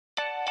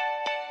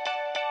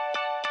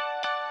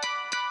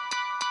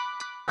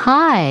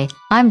Hi,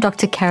 I'm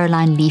Dr.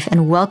 Caroline Leaf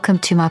and welcome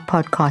to my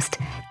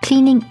podcast,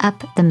 Cleaning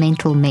Up the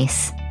Mental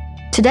Mess.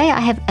 Today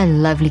I have a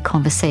lovely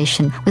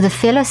conversation with a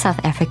fellow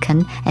South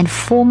African and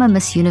former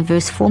Miss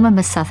Universe, former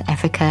Miss South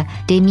Africa,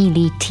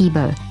 Demi-Leigh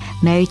Thibault,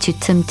 married to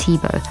Tim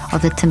Thibault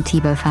of the Tim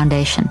Thibault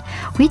Foundation.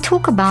 We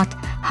talk about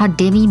how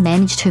Demi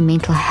managed her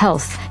mental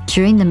health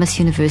during the Miss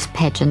Universe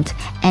pageant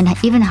and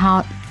even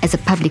how, as a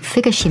public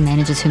figure, she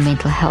manages her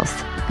mental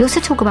health. We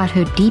also talk about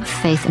her deep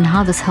faith and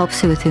how this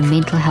helps her with her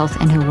mental health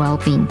and her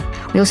well-being.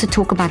 We also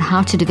talk about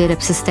how to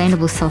develop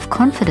sustainable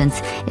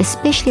self-confidence,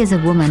 especially as a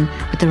woman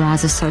with the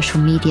rise of social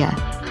media.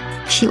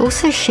 She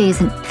also shares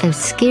a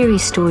scary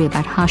story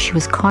about how she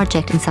was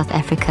carjacked in South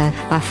Africa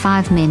by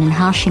 5 men and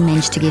how she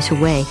managed to get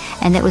away.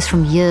 And that was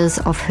from years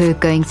of her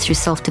going through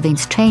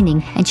self-defense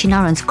training. And she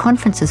now runs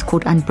conferences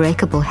called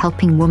Unbreakable,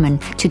 helping women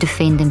to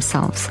defend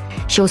themselves.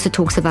 She also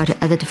talks about her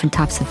other different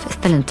types of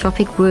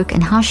philanthropic work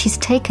and how she's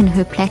taken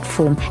her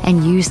platform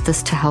and used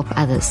this to help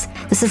others.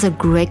 This is a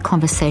great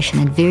conversation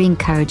and very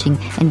encouraging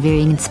and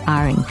very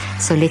inspiring.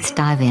 So let's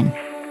dive in.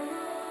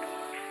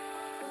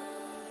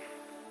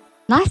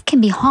 Life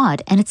can be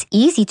hard and it's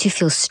easy to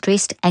feel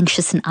stressed,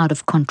 anxious, and out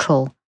of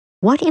control.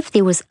 What if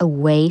there was a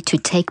way to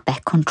take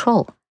back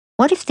control?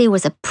 What if there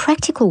was a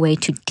practical way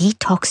to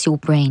detox your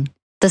brain?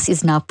 This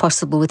is now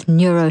possible with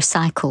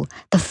NeuroCycle,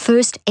 the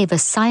first ever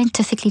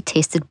scientifically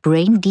tested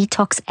brain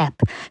detox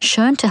app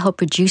shown to help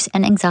reduce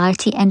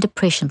anxiety and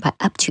depression by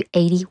up to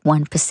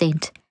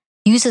 81%.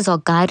 Users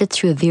are guided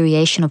through a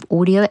variation of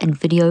audio and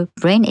video,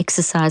 brain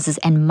exercises,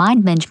 and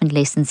mind management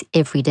lessons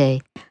every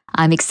day.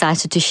 I'm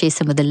excited to share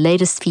some of the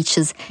latest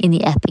features in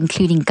the app,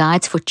 including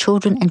guides for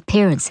children and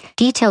parents,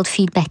 detailed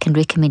feedback and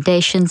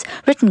recommendations,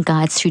 written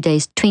guides through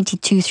days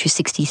 22 through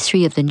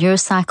 63 of the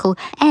NeuroCycle,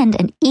 and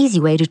an easy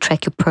way to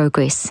track your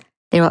progress.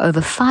 There are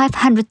over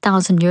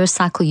 500,000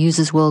 NeuroCycle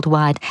users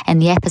worldwide, and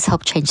the app has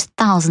helped change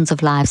thousands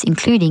of lives,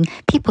 including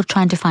people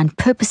trying to find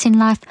purpose in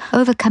life,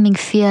 overcoming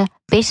fear,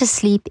 better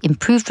sleep,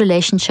 improved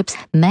relationships,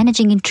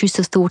 managing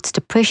intrusive thoughts,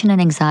 depression and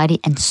anxiety,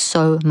 and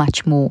so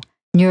much more.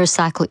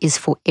 NeuroCycle is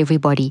for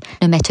everybody.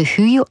 No matter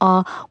who you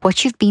are,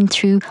 what you've been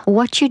through, or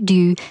what you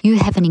do, you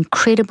have an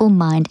incredible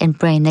mind and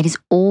brain that is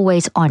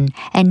always on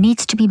and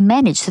needs to be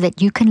managed so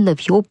that you can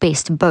live your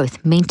best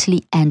both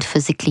mentally and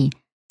physically.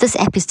 This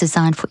app is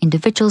designed for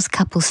individuals,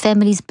 couples,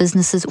 families,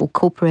 businesses, or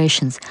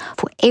corporations,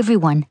 for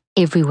everyone,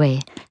 everywhere.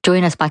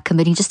 Join us by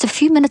committing just a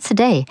few minutes a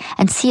day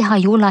and see how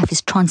your life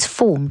is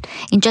transformed.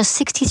 In just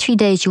 63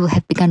 days, you will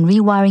have begun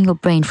rewiring your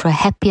brain for a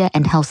happier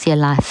and healthier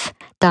life.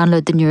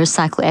 Download the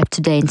NeuroCycle app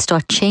today and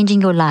start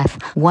changing your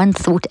life one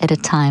thought at a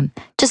time.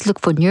 Just look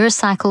for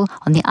NeuroCycle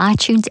on the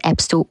iTunes App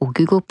Store or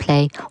Google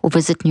Play or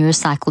visit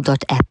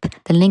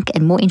neurocycle.app. The link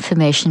and more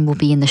information will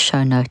be in the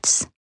show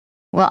notes.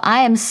 Well, I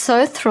am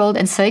so thrilled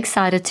and so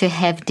excited to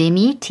have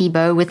Demi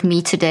Thibault with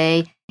me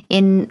today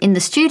in the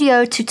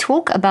studio to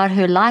talk about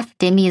her life.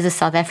 Demi is a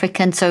South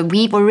African, so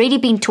we've already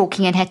been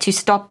talking and had to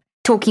stop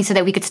talking so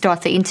that we could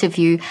start the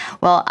interview.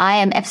 Well, I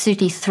am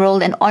absolutely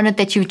thrilled and honored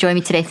that you've joined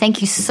me today.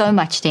 Thank you so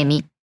much,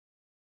 Demi.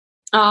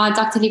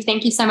 Dr. Leaf,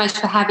 thank you so much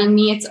for having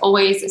me. It's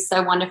always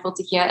so wonderful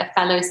to hear a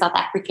fellow South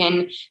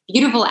African,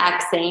 beautiful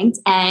accent.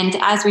 And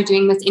as we're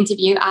doing this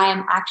interview, I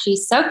am actually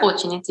so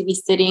fortunate to be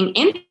sitting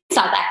in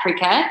South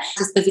Africa,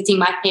 just visiting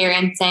my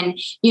parents, and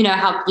you know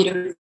how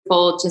beautiful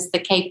just the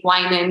Cape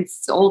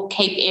Winelands, all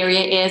Cape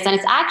area is. And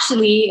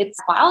it's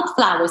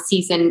wildflower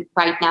season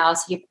right now.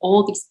 So you have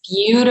all these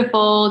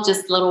beautiful,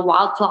 just little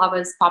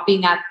wildflowers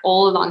popping up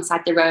all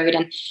alongside the road,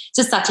 and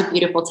just such a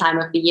beautiful time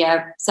of the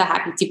year. So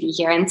happy to be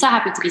here and so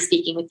happy to be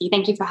speaking with you.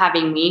 Thank you for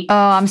having me. Oh,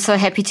 I'm so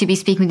happy to be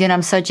speaking with you, and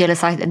I'm so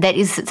jealous. That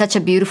is such a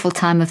beautiful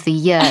time of the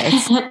year.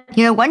 It's,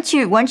 once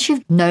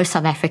you know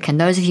South Africa,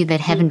 those of you that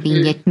haven't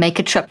been yet, make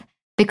a trip.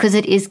 Because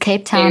it is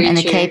Cape Town. Very and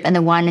the true. Cape and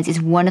the Winelands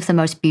is one of the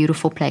most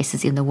beautiful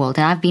places in the world.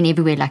 And I've been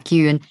everywhere like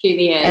you. And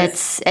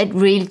it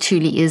really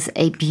truly is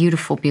a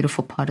beautiful,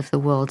 beautiful part of the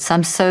world. So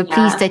I'm so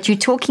pleased that you're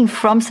talking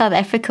from South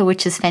Africa,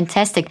 which is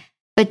fantastic.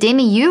 But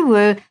Demi, you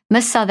were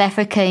Miss South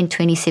Africa in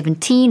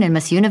 2017 and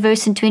Miss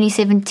Universe in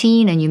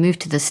 2017, and you moved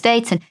to the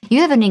States. And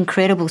you have an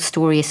incredible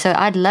story. So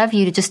I'd love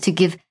you to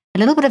give a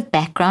little bit of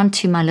background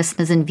to my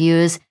listeners and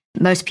viewers.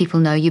 Most people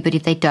know you, but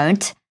if they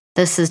don't,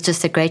 this is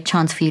just a great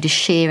chance for you to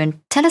share and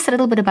tell us a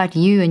little bit about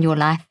you and your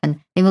life, and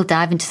then we'll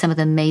dive into some of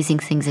the amazing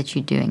things that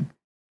you're doing.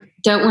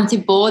 Don't want to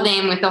bore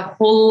them with a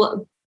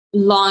whole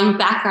long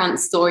background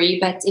story,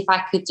 but if I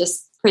could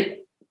just put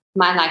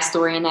my life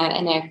story in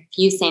a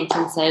few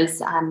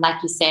sentences.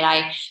 Like you said,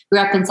 I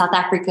grew up in South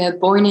Africa,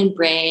 born and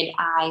bred.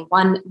 I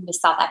won Miss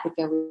South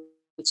Africa,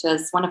 which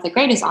was one of the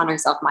greatest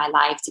honors of my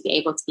life, to be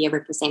able to be a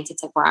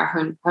representative for our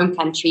home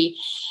country,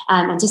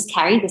 and just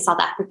carry the South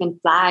African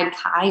flag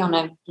high on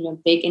a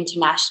big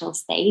international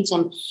stage.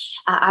 And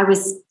I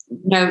was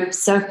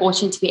so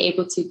fortunate to be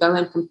able to go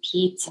and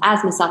compete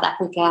as Miss South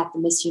Africa at the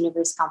Miss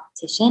Universe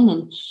competition.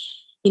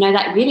 And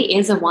that really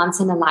is a once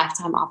in a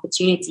lifetime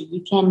opportunity.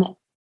 You can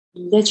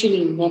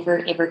literally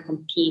never ever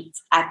compete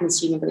at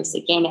Miss Universe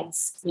again.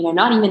 It's,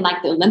 not even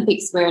like the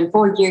Olympics where in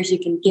 4 years you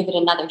can give it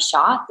another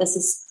shot. This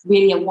is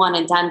really a one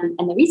and done.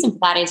 And the reason for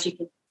that is you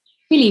can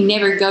really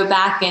never go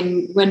back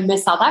and win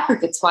Miss South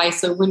Africa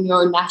twice or win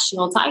your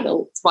national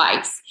title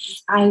twice.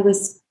 I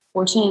was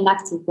fortunate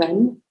enough to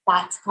win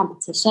that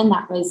competition.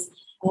 That was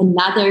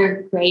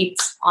another great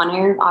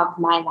honor of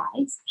my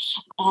life.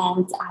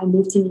 And I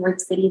moved to New York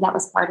City. That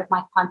was part of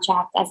my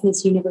contract as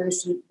Miss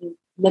Universe. You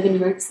live in New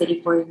York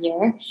City for a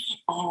year.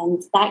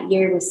 And that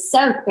year was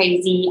so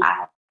crazy. I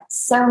had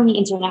so many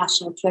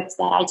international trips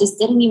that I just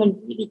didn't even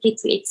really get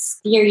to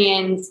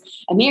experience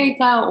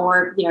America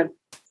or,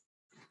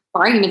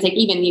 for argument's sake,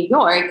 even New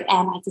York.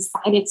 And I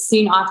decided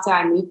soon after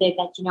I moved there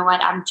that,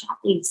 I'm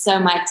traveling so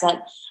much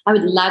that I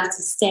would love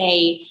to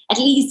stay at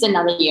least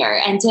another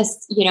year and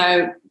just,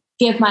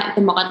 give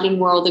the modeling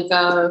world a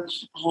go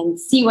and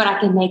see what I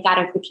can make out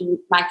of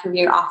my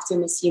career after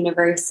Miss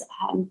Universe.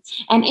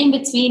 And in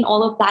between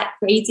all of that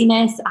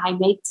craziness, I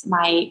met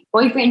my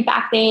boyfriend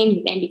back then.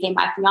 He then became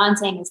my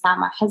fiance and is now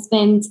my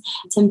husband,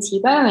 Tim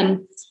Tebow.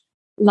 And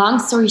long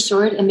story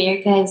short,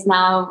 America is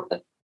now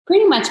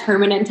pretty much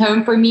permanent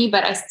home for me,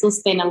 but I still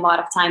spend a lot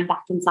of time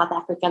back in South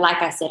Africa.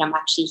 Like I said, I'm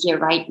actually here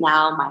right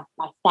now.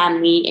 My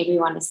family,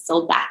 everyone is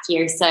still back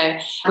here. So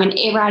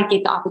whenever I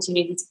get the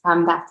opportunity to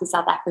come back to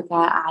South Africa,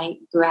 I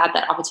grab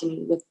that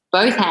opportunity with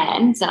both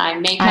hands and I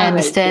make my way. I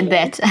understand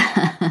that.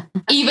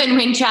 Even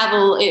when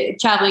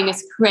traveling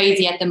is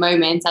crazy at the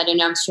moment. I don't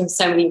know, I'm sure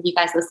so many of you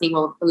guys listening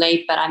will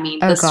relate, but I mean,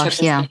 this trip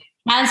is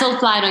canceled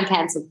flight on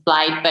canceled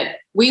flight, but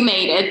we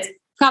made it.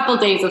 Couple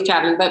days of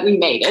traveling, but we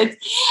made it.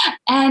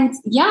 And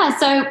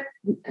so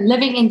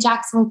living in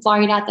Jacksonville,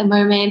 Florida at the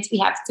moment, we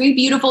have 3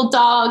 beautiful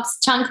dogs,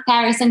 Chunk,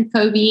 Paris, and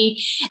Kobe.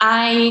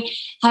 I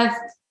have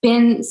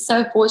been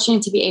so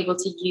fortunate to be able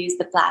to use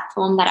the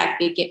platform that I've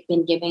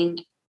been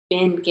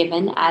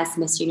given as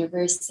Miss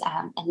Universe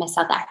and Miss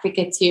South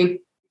Africa to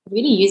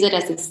really use it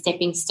as a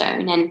stepping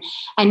stone. And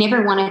I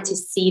never wanted to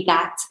see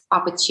that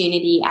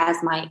opportunity as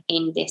my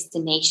end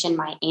destination,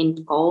 my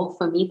end goal.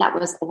 For me, that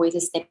was always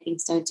a stepping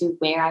stone to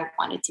where I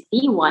wanted to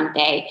be one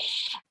day.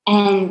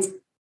 And,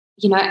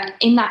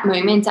 in that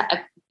moment of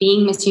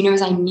being Miss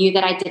Universe, I knew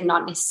that I did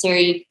not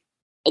necessarily,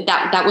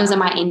 that wasn't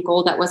my end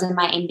goal. That wasn't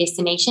my end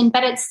destination,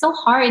 but it's so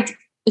hard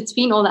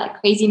between all that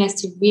craziness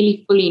to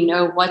really fully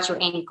know what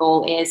your end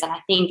goal is. And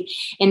I think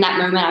in that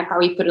moment, I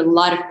probably put a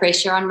lot of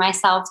pressure on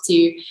myself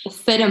to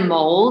fit a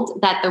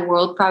mold that the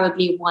world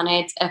probably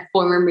wanted a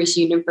former Miss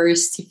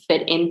Universe to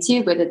fit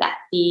into, whether that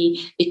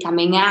be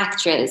becoming an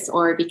actress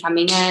or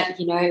becoming a,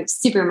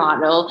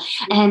 supermodel.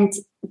 And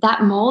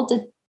that mold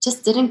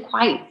just didn't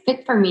quite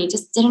fit for me,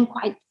 just didn't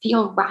quite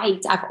feel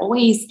right. I've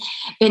always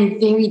been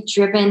very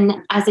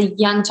driven. As a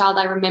young child,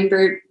 I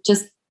remember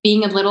just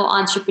being a little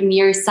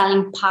entrepreneur,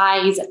 selling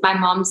pies at my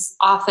mom's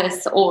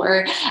office,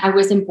 or I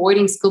was in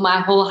boarding school my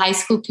whole high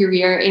school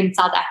career in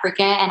South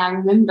Africa. And I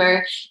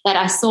remember that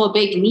I saw a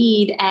big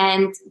need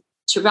and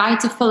tried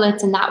to fill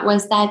it. And that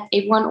was that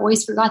everyone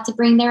always forgot to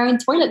bring their own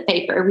toilet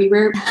paper. We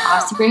were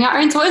asked to bring our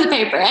own toilet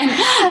paper. And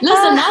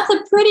listen, that's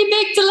a pretty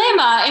big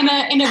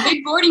dilemma in a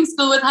big boarding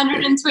school with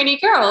 120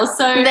 girls.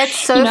 So that's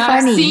so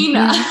funny. I've seen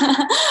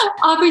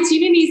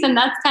opportunities, and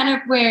that's kind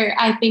of where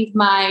I think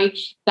my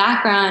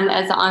background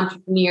as an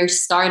entrepreneur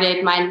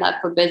started. My love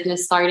for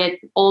business started.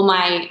 All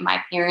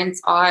my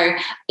parents are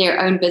their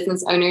own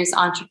business owners,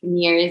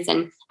 entrepreneurs,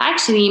 and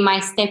actually, my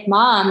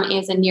stepmom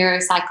is a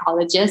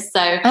neuropsychologist. So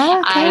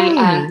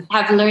I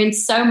have learned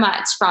so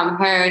much from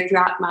her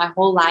throughout my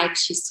whole life.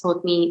 She's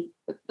taught me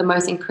the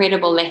most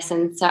incredible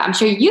lessons. So I'm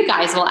sure you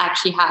guys will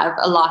actually have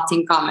a lot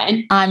in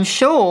common. I'm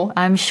sure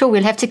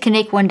we'll have to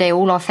connect one day,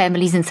 all our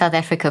families in South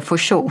Africa, for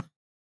sure.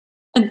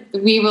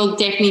 We will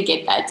definitely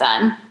get that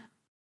done.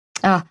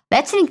 Oh,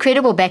 that's an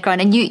incredible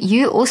background. And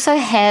you also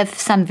have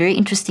some very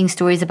interesting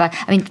stories about,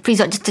 please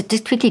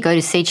just quickly go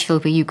to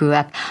Sagefield where you grew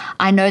up.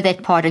 I know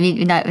that part.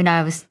 When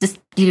I was just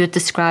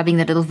describing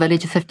the little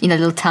village of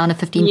little town of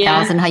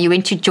 15,000, how you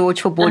went to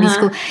George for boarding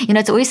school.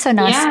 It's always so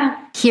nice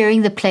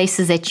hearing the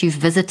places that you've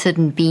visited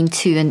and been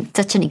to, and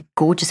such a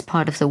gorgeous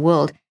part of the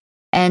world.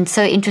 And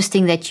so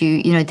interesting that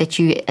you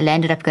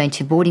landed up going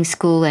to boarding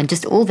school and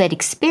just all that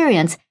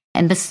experience.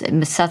 And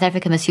Miss South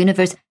Africa, Miss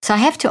Universe. So I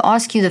have to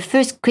ask you, the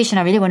first question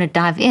I really want to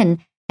dive in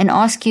and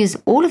ask you is,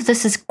 all of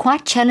this is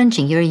quite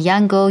challenging. You're a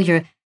young girl,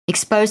 you're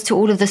exposed to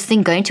all of this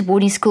thing, going to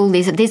boarding school.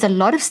 There's a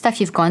lot of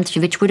stuff you've gone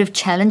through, which would have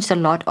challenged a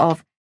lot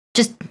of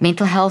just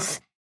mental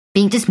health,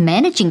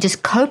 managing,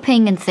 just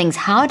coping and things.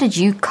 How did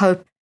you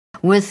cope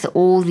with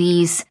all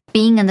these,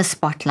 being in the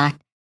spotlight,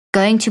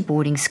 going to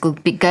boarding school,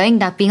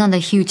 being on the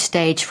huge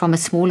stage from a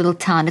small little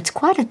town? It's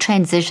quite a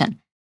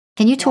transition.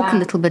 Can you talk a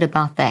little bit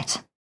about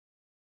that?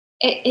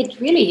 It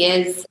really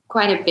is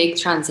quite a big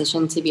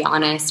transition, to be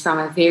honest, from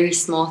a very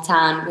small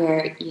town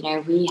where,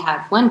 we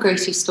have one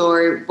grocery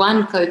store,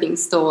 one clothing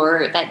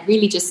store that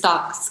really just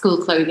stocks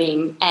school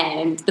clothing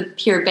and the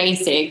pure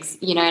basics,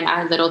 in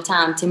our little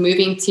town, to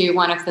moving to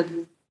one of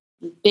the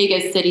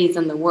biggest cities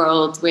in the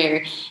world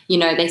where,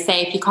 they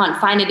say if you can't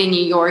find it in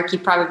New York, you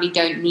probably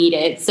don't need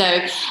it. So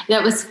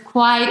that was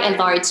quite a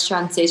large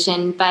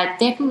transition, but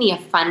definitely a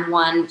fun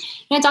one.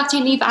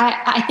 Dr. Neef,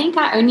 I think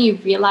I only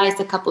realized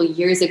a couple of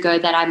years ago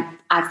that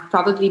I've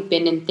probably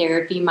been in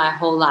therapy my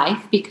whole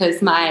life,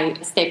 because my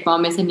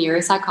stepmom is a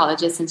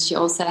neuropsychologist and she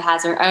also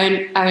has her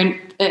own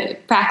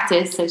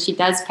practice. So she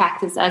does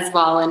practice as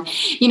well. And,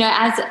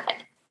 as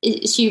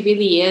she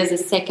really is a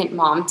second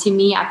mom to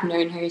me. I've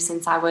known her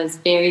since I was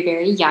very,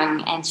 very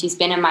young, and she's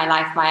been in my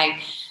life,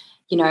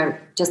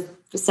 just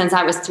since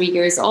I was 3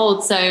 years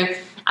old. So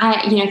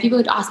people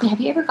would ask me,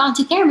 have you ever gone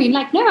to therapy? I'm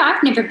like, no,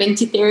 I've never been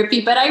to therapy,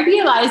 but I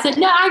realized that,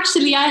 no,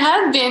 actually I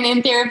have been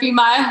in therapy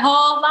my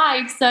whole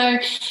life. So,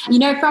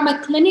 from a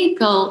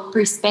clinical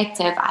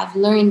perspective, I've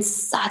learned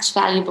such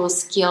valuable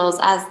skills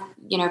as,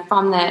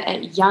 from a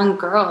young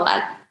girl,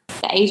 at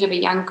the age of a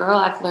young girl,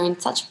 I've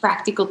learned such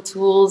practical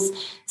tools,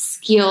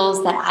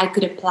 skills that I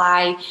could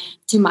apply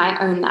to my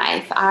own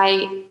life.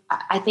 I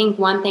think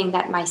one thing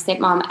that my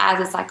stepmom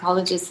as a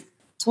psychologist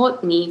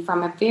taught me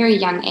from a very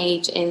young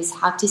age is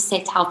how to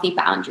set healthy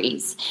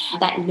boundaries,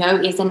 that no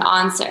is an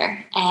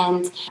answer.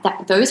 And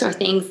that those are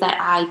things that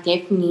I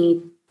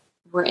definitely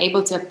were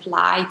able to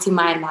apply to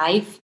my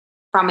life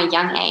from a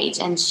young age.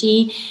 And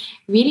she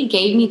really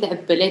gave me the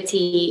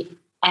ability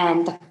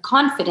and the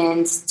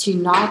confidence to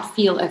not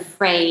feel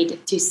afraid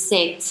to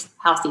set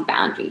healthy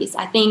boundaries.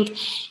 I think,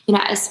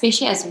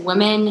 especially as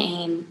women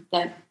in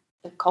the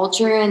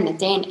culture and the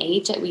day and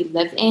age that we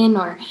live in,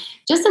 or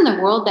just in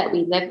the world that we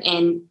live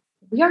in,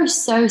 we are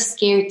so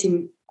scared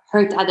to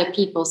hurt other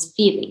people's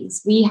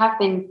feelings. We have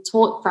been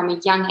taught from a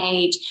young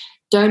age,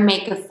 don't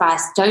make a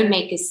fuss, don't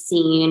make a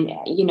scene,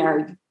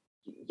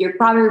 you're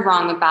probably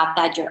wrong about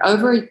that. You're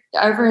over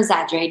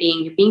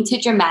exaggerating, you're being too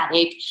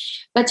dramatic.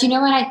 But you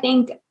know what? I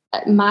think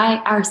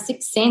our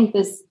sixth sense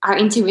is, our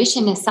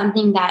intuition is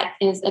something that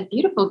is a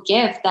beautiful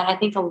gift that I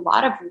think a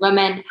lot of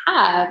women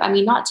have. I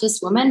mean, not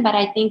just women, but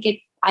I think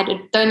I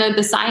don't know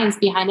the science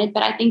behind it,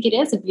 but I think it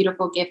is a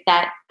beautiful gift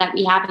that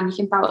we have, and you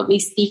can probably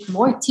speak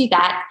more to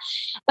that.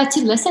 But to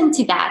listen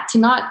to that, to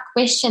not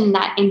question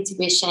that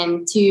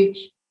intuition, to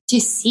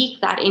seek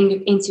that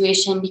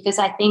intuition, because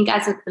I think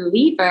as a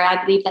believer,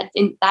 I believe that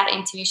that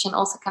intuition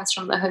also comes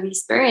from the Holy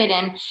Spirit,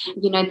 and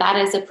that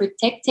is a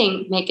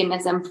protecting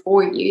mechanism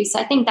for you. So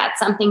I think that's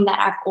something that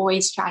I've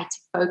always tried to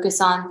focus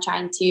on,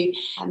 trying to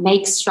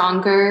make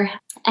stronger.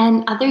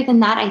 And other than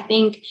that, I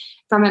think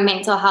from a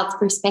mental health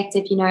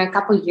perspective, a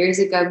couple of years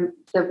ago,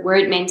 the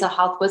word mental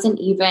health wasn't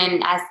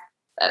even as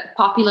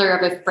popular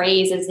of a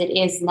phrase as it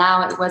is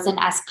now. It wasn't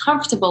as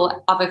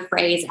comfortable of a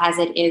phrase as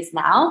it is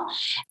now.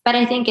 But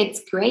I think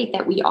it's great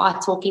that we are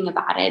talking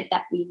about it,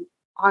 that we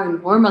are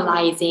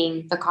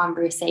normalizing the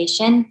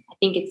conversation. I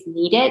think it's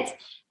needed.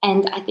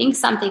 And I think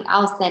something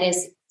else that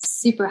is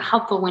super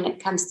helpful when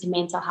it comes to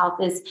mental health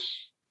is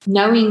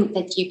knowing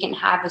that you can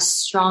have a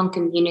strong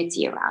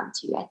community around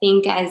you. I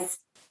think as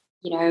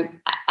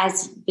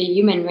the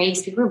human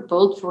race, we were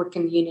built for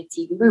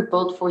community. We were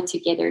built for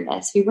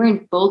togetherness. We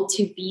weren't built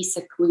to be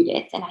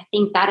secluded. And I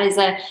think that is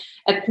a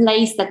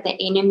place that the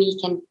enemy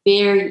can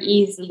very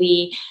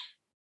easily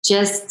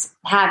just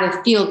have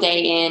a field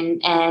day in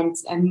and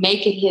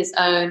make it his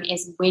own,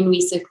 is when we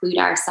seclude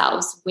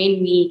ourselves,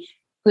 when we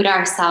put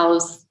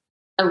ourselves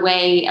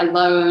away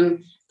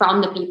alone from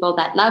the people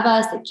that love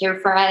us, that care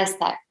for us,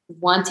 that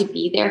want to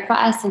be there for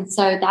us. And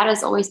so that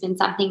has always been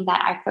something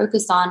that I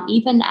focused on,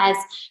 even as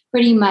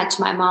pretty much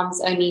my mom's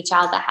only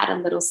child. I had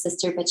a little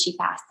sister, but she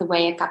passed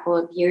away a couple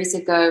of years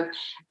ago.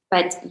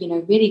 But,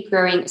 really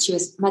growing, she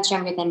was much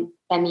younger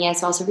than me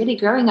as well. So really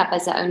growing up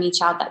as the only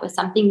child, that was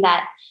something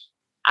that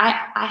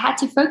I had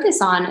to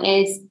focus on,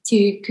 is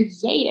to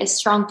create a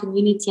strong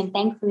community. And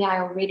thankfully, I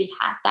already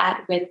had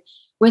that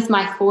with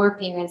my four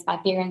parents. My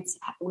parents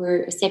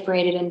were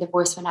separated and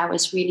divorced when I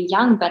was really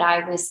young, but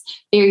I was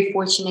very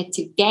fortunate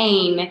to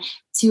gain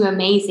two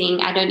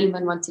amazing, I don't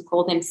even want to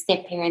call them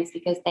step parents,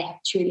 because they have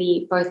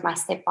truly, both my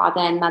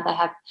stepfather and mother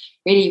have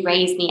really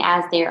raised me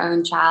as their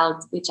own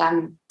child, which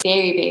I'm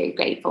very, very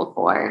grateful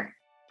for.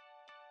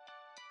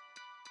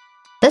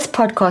 This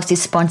podcast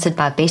is sponsored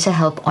by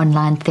BetterHelp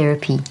Online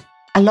Therapy.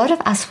 A lot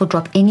of us will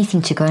drop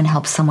anything to go and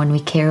help someone we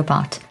care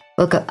about.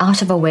 We'll go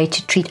out of our way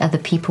to treat other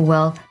people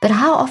well, but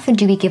how often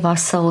do we give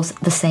ourselves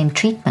the same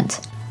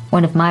treatment?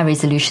 One of my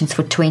resolutions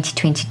for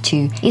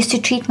 2022 is to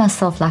treat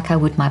myself like I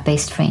would my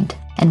best friend.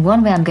 And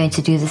one way I'm going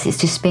to do this is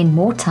to spend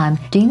more time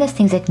doing the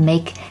things that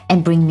make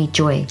and bring me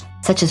joy,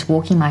 such as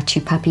walking my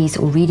two puppies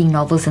or reading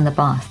novels in the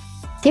bath.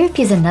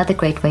 Therapy is another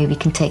great way we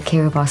can take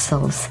care of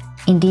ourselves.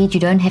 Indeed, you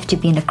don't have to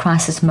be in a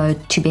crisis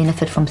mode to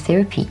benefit from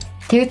therapy.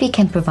 Therapy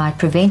can provide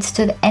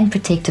preventative and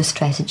protective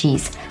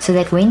strategies so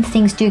that when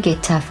things do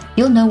get tough,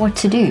 you'll know what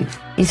to do.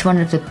 It's one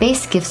of the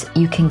best gifts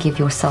you can give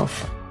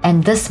yourself.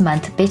 And this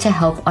month,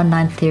 BetterHelp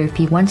Online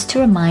Therapy wants to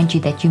remind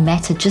you that you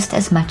matter just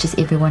as much as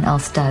everyone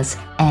else does.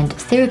 And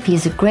therapy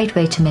is a great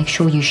way to make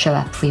sure you show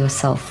up for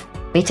yourself.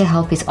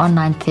 BetterHelp is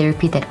online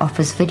therapy that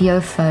offers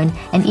video, phone,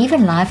 and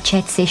even live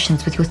chat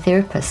sessions with your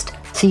therapist,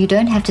 so you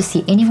don't have to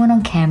see anyone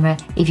on camera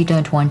if you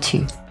don't want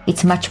to.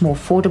 It's much more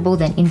affordable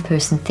than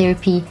in-person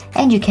therapy,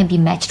 and you can be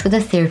matched with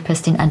a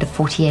therapist in under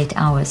 48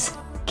 hours.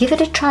 Give it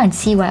a try and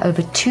see why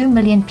over 2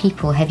 million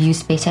people have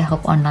used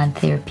BetterHelp online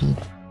therapy.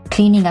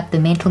 Cleaning Up the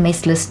Mental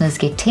Mess listeners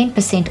get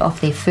 10%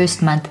 off their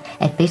first month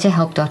at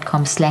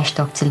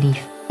betterhelp.com/Dr.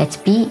 Leaf. That's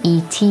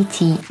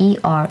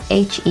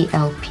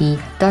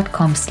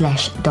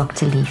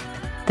BETTERHELP.com/Dr. Leaf.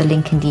 The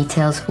link and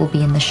details will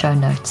be in the show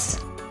notes.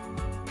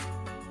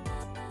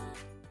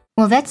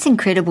 Well, that's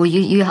incredible.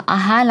 You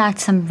highlight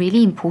some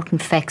really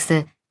important facts,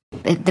 the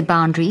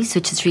boundaries,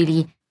 which is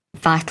really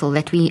vital,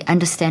 that we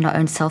understand our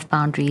own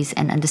self-boundaries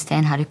and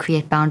understand how to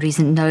create boundaries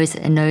and knows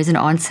an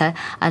answer.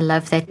 I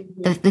love that.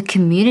 The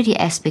community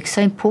aspect is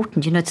so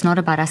important. It's not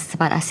about us, it's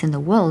about us in the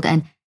world.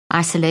 And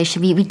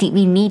isolation, we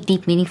need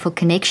deep, meaningful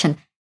connection.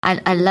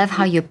 I love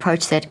how you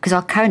approach that, because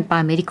our current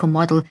biomedical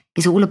model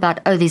is all about,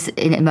 there's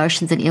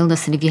emotions and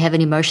illness, and if you have an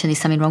emotion, there's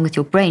something wrong with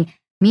your brain.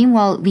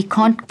 Meanwhile, we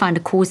can't find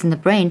a cause in the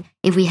brain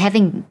if we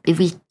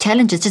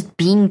challenge it just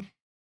being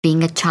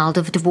a child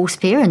of divorced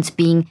parents,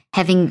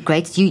 having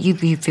great,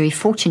 you're very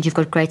fortunate, you've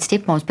got great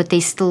stepmoms, but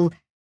there's still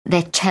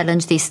that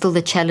challenge. There's still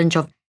the challenge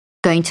of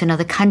going to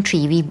another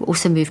country. We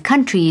also move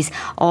countries,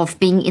 of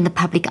being in the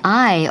public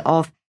eye,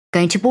 of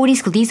going to boarding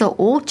school. These are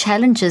all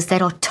challenges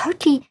that are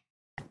totally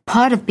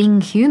part of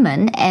being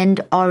human, and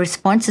our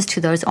responses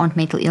to those aren't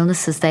mental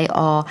illnesses. They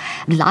are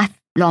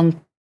lifelong.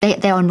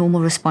 They are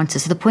normal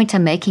responses. So the point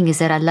I'm making is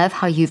that I love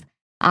how you've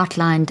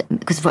outlined,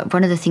 because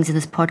one of the things in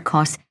this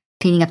podcast,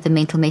 Cleaning Up the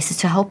Mental Mess, is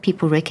to help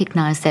people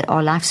recognize that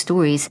our life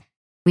stories,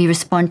 we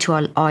respond to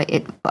our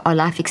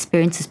life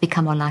experiences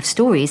become our life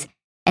stories,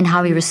 and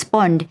how we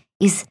respond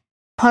is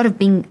part of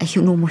being a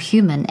normal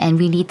human. And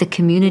we need the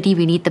community,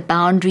 we need the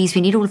boundaries,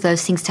 we need all of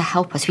those things to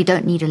help us. We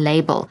don't need a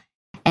label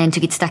and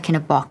to get stuck in a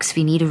box.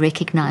 We need to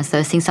recognize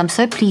those things. I'm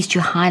so pleased you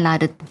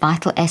highlighted the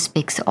vital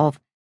aspects of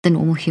the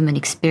normal human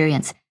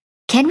experience.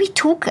 Can we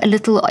talk a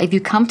little, if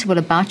you're comfortable,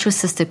 about your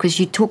sister? Because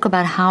you talk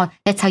about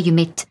that's how you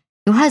met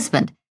your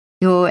husband.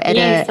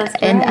 Yes, that's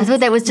correct. And I thought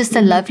that was just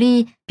a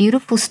lovely,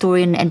 beautiful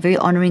story, and very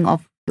honoring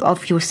of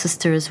your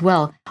sister as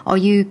well. Are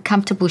you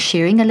comfortable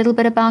sharing a little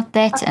bit about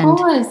that? Of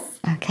course.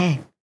 Okay.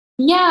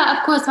 Yeah,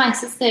 of course. My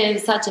sister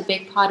is such a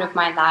big part of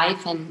my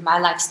life and my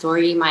life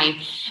story, my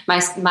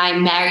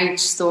marriage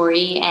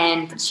story,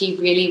 and she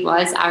really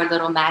was our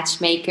little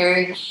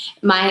matchmaker.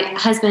 My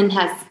husband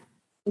has,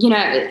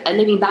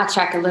 let me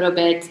backtrack a little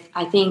bit.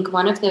 I think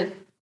one of the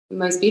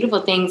most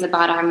beautiful things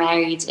about our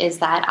marriage is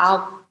that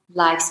our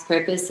life's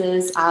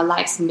purposes, our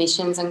life's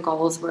missions and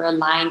goals were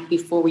aligned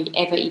before we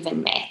ever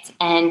even met.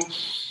 And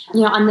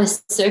on the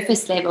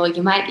surface level,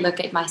 you might look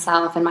at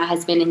myself and my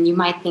husband and you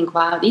might think,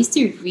 wow, these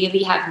two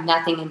really have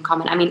nothing in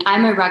common. I mean,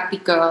 I'm a rugby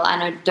girl.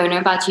 I don't know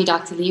about you,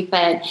 Dr. Lee,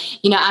 but,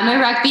 I'm a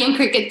rugby and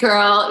cricket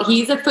girl.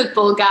 He's a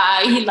football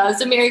guy. He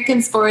loves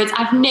American sports.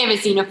 I've never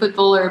seen a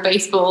football or a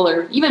baseball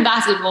or even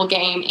basketball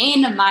game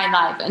in my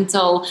life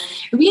until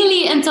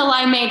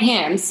I met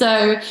him.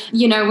 So,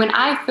 when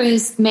I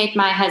first met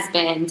my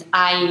husband,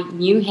 I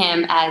knew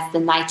him as the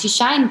Knight to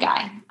Shine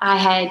guy. I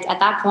had, at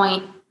that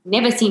point,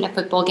 never seen a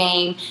football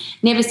game,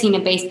 never seen a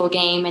baseball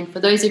game. And for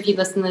those of you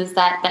listeners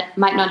that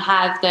might not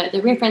have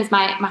the reference,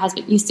 my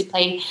husband used to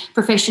play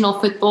professional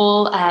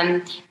football,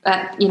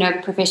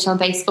 professional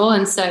baseball.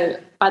 And so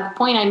by the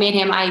point I met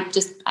him, I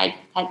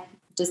had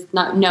just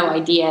no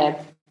idea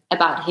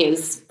about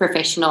his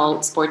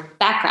professional sport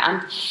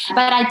background.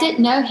 But I did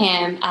know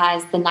him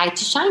as the Knight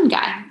to Shine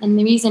guy. And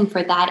the reason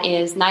for that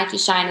is Knight to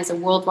Shine is a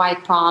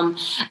worldwide prom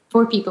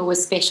for people with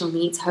special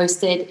needs,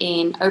 hosted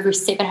in over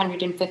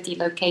 750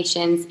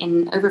 locations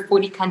in over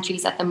 40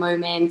 countries at the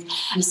moment.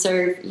 We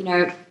serve,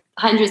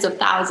 hundreds of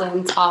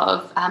thousands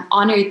of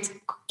honored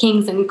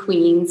kings and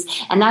queens.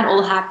 And that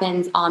all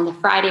happens on the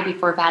Friday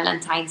before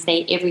Valentine's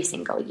Day every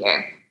single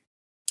year.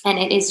 And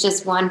it is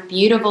just one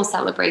beautiful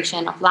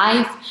celebration of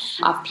life,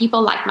 of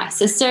people like my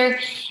sister.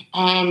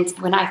 And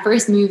when I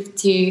first moved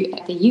to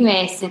the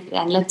U.S.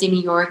 and lived in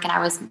New York, and I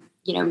was,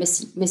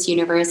 Miss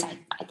Universe, I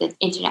did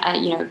internet,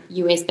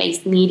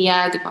 U.S.-based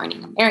media, Good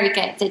Morning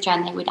America, etc.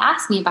 And they would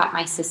ask me about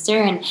my sister,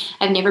 and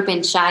I've never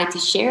been shy to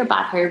share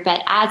about her.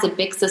 But as a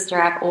big sister,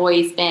 I've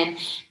always been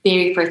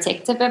very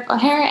protective of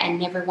her and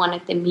never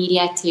wanted the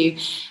media to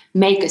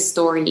make a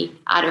story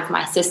out of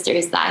my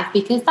sister's life,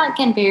 because that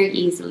can very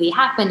easily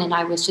happen. And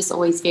I was just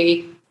always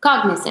very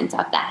cognizant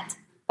of that.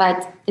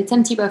 But the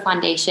Tim Tebow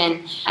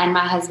Foundation and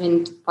my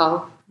husband,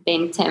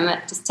 then Tim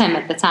at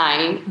the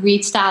time,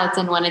 reached out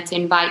and wanted to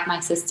invite my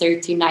sister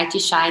to Knight to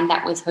Shine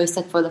that was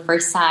hosted for the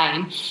first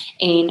time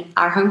in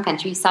our home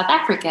country, South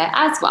Africa,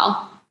 as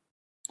well.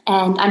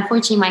 And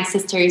unfortunately, my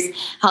sister's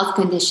health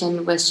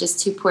condition was just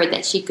too poor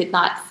that she could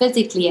not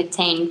physically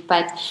attend.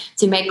 But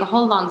to make a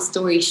whole long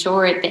story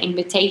short, the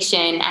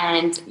invitation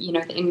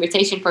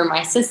for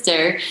my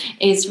sister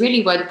is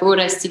really what brought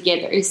us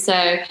together.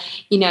 So,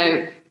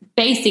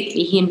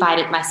 basically he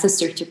invited my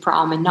sister to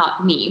prom and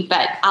not me,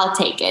 but I'll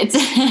take it.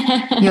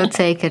 You'll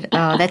take it.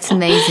 Oh, that's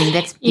amazing.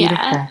 That's beautiful.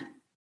 Yeah.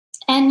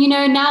 And,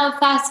 now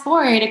fast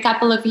forward a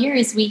couple of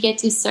years, we get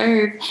to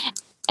serve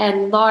a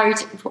large,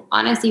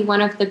 honestly, one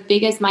of the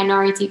biggest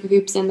minority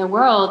groups in the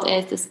world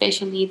is the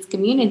special needs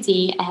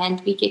community.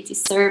 And we get to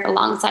serve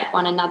alongside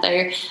one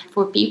another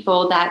for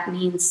people that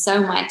means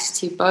so much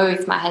to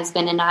both my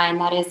husband and I. And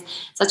that is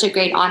such a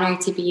great honor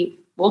to be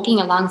walking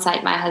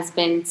alongside my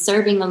husband,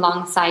 serving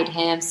alongside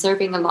him,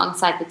 serving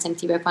alongside the Tim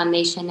Tebow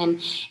Foundation,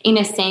 and in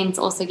a sense,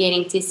 also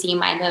getting to see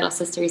my little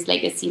sister's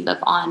legacy live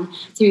on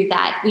through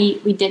that.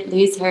 We did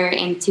lose her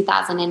in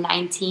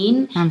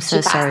 2019. I'm so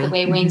sorry. She passed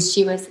away when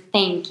she was,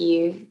 thank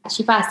you.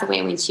 She passed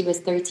away when she was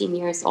 13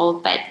 years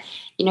old, but,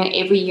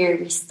 every year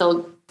we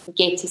still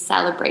get to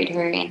celebrate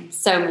her in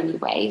so many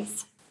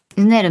ways.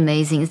 Isn't that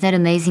amazing? Isn't that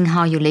amazing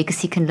how your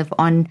legacy can live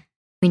on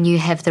when you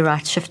have the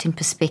right shift in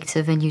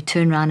perspective and you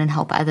turn around and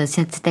help others?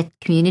 It's that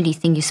community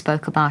thing you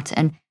spoke about.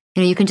 And,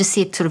 you can just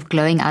see it sort of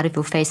glowing out of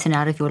your face and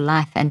out of your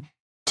life. And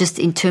just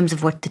in terms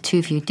of what the two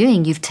of you are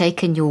doing, you've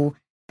taken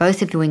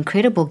both of your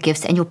incredible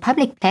gifts and your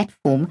public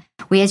platform,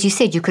 where, as you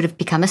said, you could have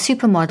become a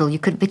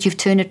supermodel, but you've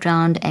turned it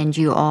around and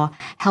you are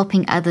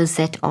helping others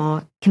that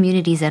are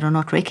communities that are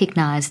not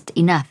recognized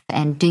enough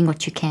and doing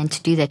what you can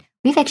to do that.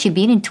 We've actually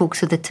been in talks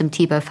with the Tim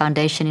Tebow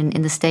Foundation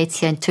in the States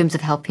here in terms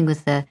of helping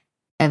with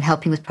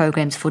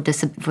programs for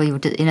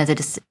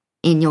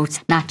in your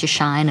Night to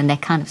Shine and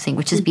that kind of thing,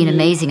 which has been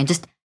amazing. And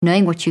just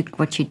knowing what you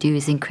do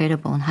is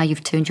incredible, and how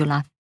you've turned your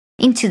life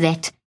into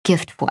that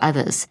gift for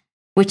others,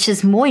 which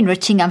is more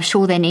enriching, I'm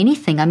sure, than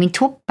anything. I mean,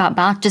 talk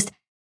about just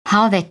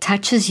how that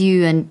touches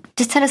you, and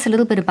just tell us a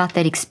little bit about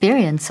that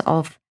experience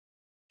of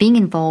being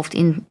involved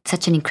in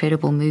such an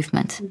incredible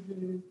movement.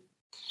 Mm-hmm.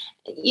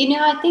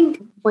 I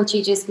think what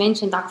you just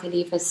mentioned, Dr.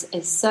 Leaf, is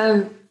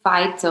so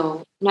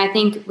vital. And I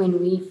think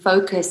when we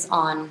focus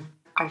on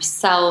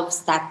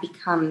ourselves, that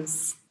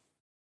becomes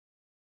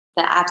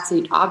the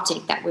absolute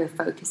object that we're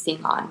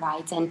focusing on,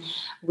 right? And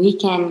we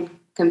can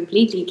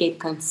completely get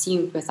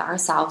consumed with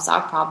ourselves,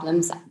 our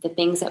problems, the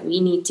things that we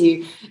need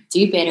to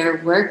do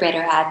better, work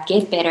better at,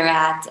 get better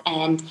at.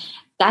 And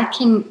that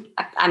can,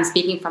 I'm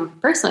speaking from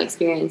personal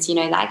experience,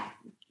 that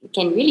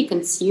can really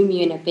consume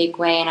you in a big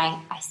way. And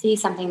I see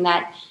something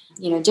that,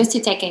 just to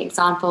take an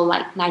example,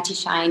 like Night to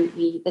Shine,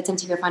 the Tim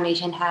Tebow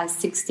Foundation has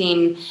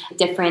 16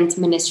 different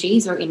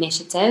ministries or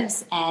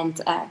initiatives,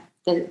 and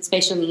the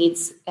special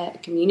needs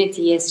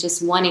community is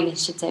just one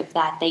initiative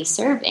that they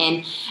serve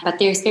in. But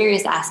there's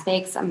various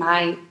aspects.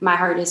 My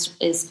heart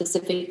is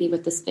specifically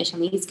with the special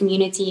needs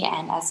community,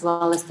 and as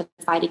well as the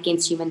fight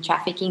against human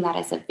trafficking. That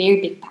is a very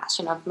big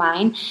passion of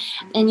mine.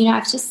 And,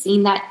 I've just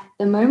seen that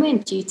the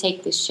moment you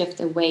take the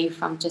shift away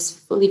from just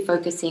fully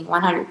focusing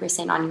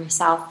 100% on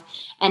yourself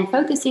and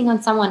focusing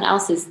on someone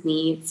else's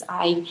needs,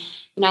 I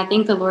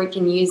think the Lord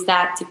can use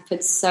that to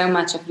put so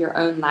much of your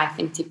own life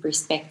into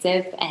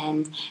perspective,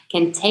 and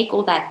can take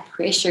all that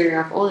pressure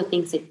of all the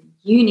things that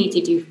you need to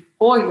do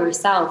for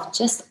yourself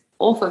just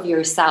off of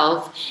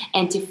yourself,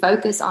 and to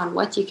focus on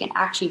what you can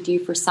actually do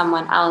for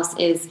someone else.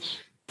 Is,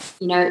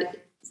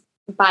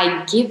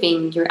 by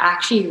giving, you're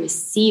actually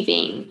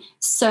receiving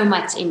so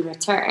much in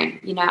return.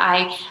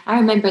 I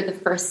remember the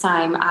first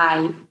time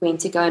I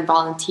went to go and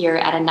volunteer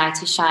at a Night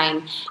to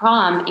Shine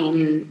prom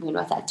in,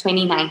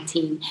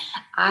 2019.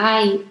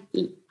 I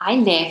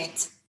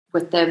left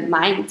with the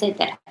mindset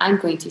that I'm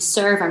going to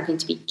serve, I'm going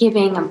to be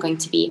giving, I'm going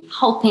to be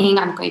helping,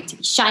 I'm going to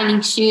be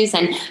shining shoes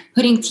and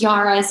putting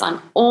tiaras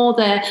on all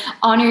the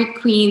honored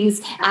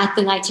queens at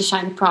the Night to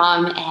Shine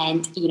prom.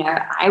 And,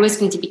 I was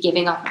going to be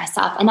giving of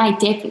myself. And I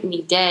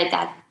definitely did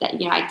that.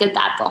 I did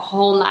that the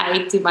whole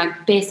night to my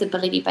best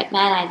ability. But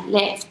man, I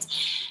left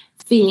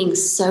feeling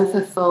so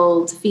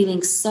fulfilled,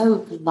 feeling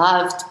so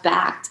loved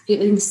back,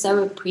 feeling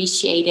so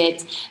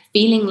appreciated,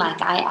 feeling like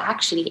I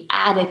actually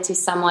added to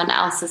someone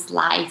else's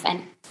life.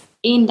 And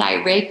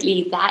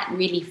indirectly, that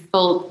really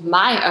filled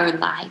my own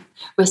life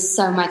with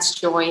so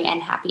much joy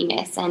and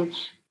happiness. And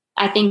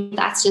I think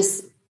that's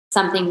just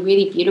something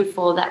really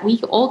beautiful that we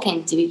all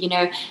can do.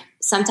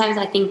 Sometimes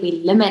I think we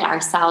limit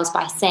ourselves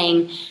by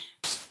saying,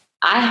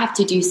 I have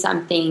to do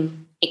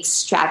something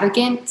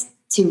extravagant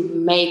to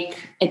make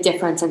a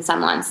difference in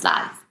someone's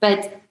life.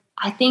 But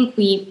I think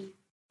we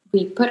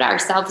put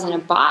ourselves in a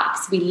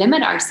box. We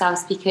limit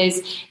ourselves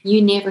because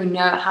you never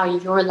know how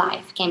your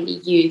life can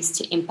be used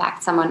to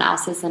impact someone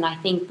else's. And I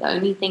think the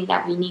only thing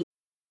that we need.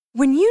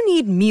 When you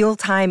need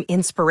mealtime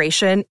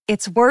inspiration,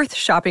 it's worth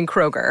shopping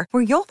Kroger,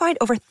 where you'll find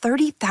over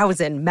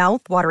 30,000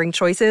 mouth-watering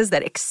choices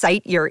that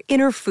excite your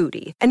inner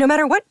foodie. And no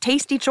matter what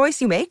tasty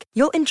choice you make,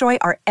 you'll enjoy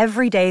our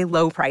everyday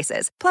low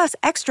prices, plus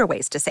extra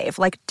ways to save,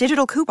 like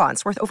digital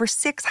coupons worth over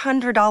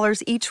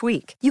 $600 each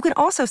week. You can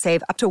also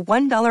save up to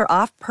 $1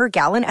 off per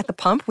gallon at the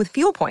pump with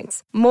fuel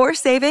points. More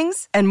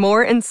savings and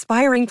more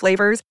inspiring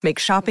flavors make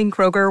shopping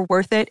Kroger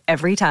worth it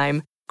every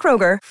time.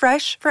 Kroger,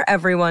 fresh for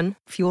everyone.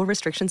 Fuel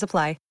restrictions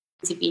apply.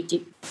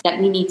 That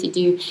we need to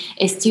do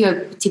is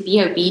to be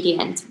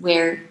obedient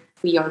where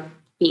we are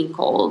being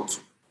called.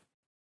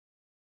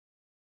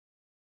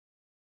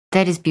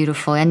 That is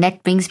beautiful. And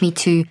that brings me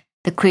to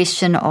the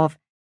question of,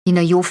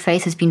 your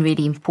faith has been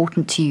really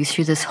important to you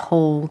through this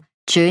whole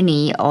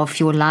journey of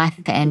your life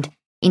and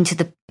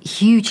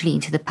hugely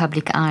into the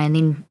public eye. And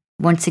then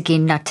once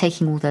again, now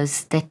taking all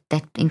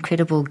that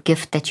incredible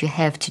gift that you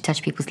have to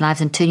touch people's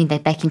lives and turning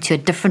that back into a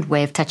different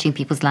way of touching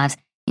people's lives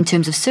in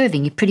terms of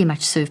serving. You pretty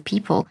much serve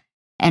people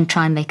and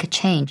try and make a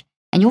change.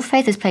 And your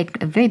faith has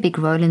played a very big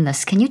role in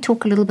this. Can you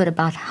talk a little bit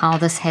about how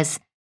this has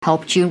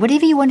helped you,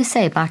 whatever you want to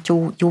say about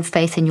your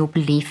faith and your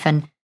belief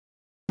and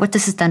what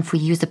this has done for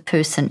you as a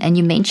person? And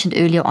you mentioned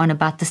earlier on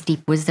about this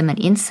deep wisdom and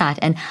insight.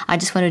 And I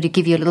just wanted to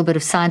give you a little bit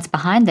of science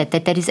behind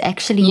that is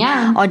actually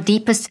our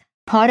deepest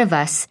part of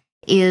us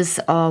is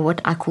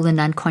what I call an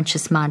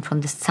unconscious mind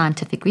from the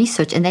scientific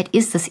research. And that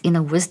is this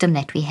inner wisdom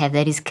that we have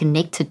that is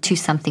connected to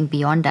something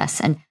beyond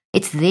us. And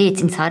it's there,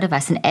 it's inside of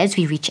us. And as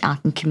we reach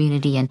out in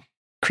community and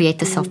create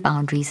the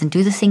self-boundaries and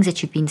do the things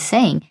that you've been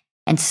saying,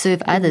 and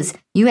serve others,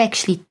 you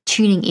actually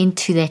tuning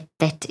into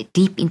that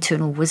deep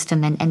internal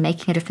wisdom and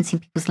making a difference in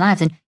people's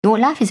lives. And your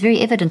life is very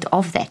evident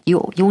of that.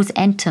 Yours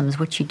and Tim's,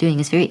 what you're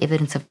doing is very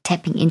evidence of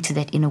tapping into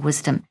that inner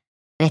wisdom,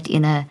 that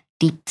inner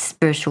deep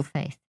spiritual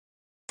faith.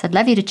 So I'd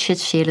love you to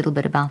share a little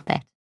bit about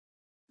that.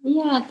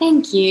 Yeah,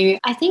 thank you.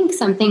 I think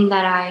something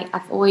that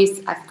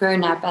I've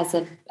grown up as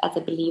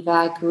a believer.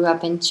 I grew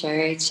up in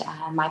church.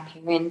 My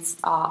parents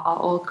are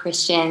all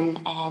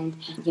Christian, and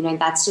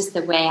that's just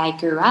the way I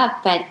grew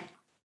up. But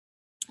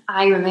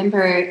I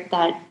remember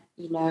that,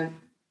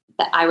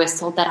 that I was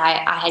told that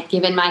I had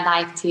given my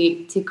life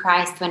to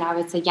Christ when I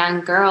was a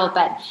young girl,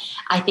 but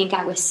I think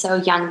I was so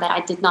young that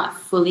I did not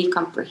fully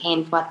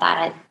comprehend what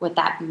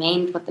that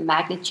meant, what the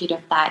magnitude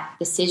of that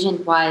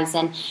decision was.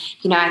 And,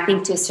 I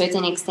think to a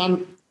certain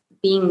extent,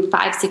 being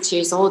 5-6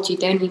 years old, you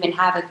don't even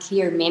have a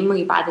clear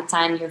memory by the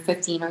time you're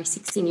 15 or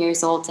 16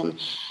 years old. And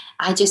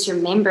I just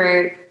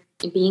remember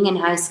being in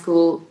high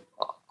school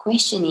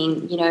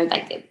questioning,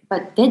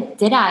 but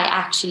did I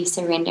actually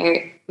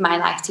surrender my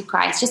life to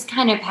Christ? Just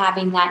kind of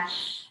having that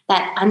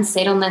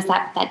unsettledness,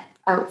 that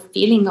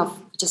feeling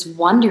of just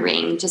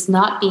wondering, just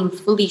not being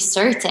fully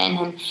certain.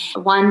 And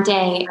one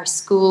day our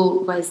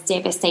school was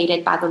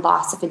devastated by the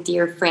loss of a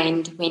dear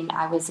friend when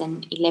I was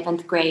in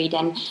 11th grade.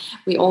 And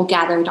we all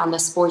gathered on the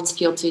sports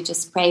field to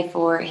just pray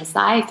for his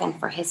life and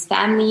for his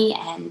family.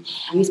 And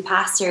youth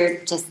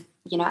pastor just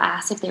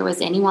asked if there was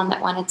anyone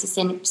that wanted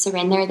to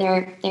surrender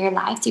their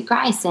life to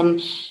Christ.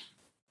 And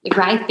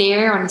right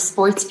there on the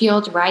sports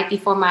field, right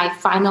before my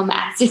final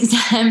maths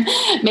exam,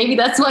 maybe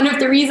that's one of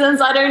the reasons,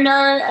 I don't know.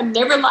 I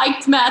never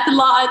liked math a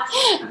lot.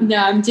 No,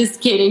 I'm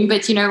just kidding.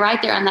 But, right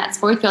there on that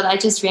sports field, I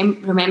just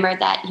remember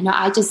that,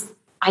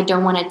 I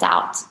don't want to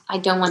doubt. I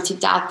don't want to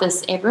doubt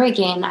this ever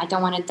again. I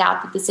don't want to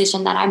doubt the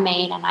decision that I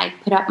made. And I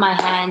put up my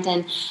hand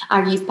and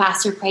our youth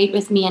pastor prayed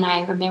with me. And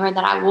I remember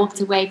that I walked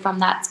away from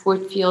that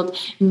sport field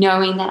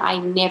knowing that I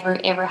never,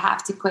 ever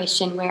have to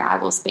question where I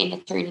will spend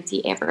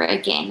eternity ever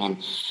again. And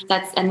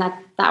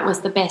that was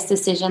the best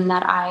decision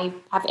that I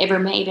have ever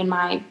made in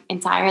my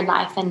entire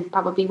life, and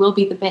probably will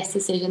be the best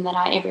decision that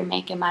I ever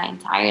make in my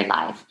entire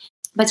life.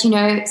 But,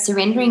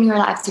 surrendering your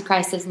life to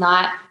Christ does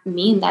not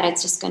mean that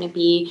it's just going to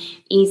be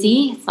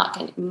easy. It's not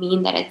going to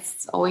mean that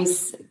it's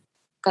always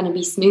going to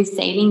be smooth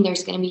sailing.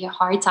 There's going to be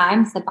hard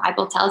times. The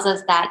Bible tells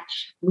us that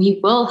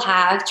we will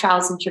have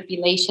trials and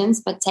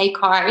tribulations, but take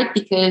heart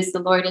because the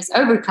Lord has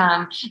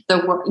overcome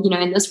the world.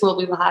 In this world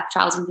we will have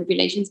trials and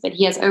tribulations, but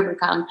He has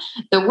overcome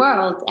the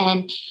world.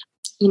 And,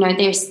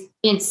 there's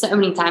been so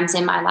many times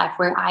in my life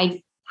where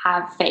I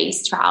have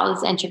faced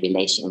trials and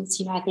tribulations.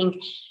 I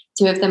think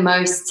two of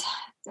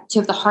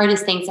the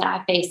hardest things that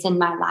I faced in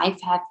my life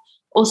have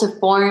also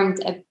formed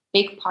a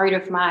big part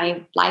of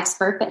my life's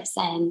purpose.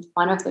 And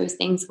one of those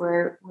things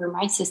were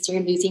my sister,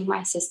 losing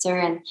my sister,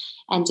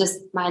 and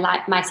just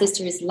my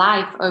sister's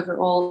life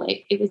overall.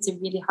 It was a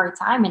really hard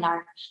time in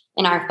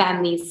our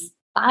family's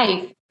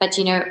life. But,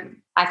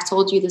 I've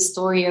told you the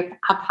story of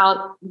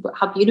how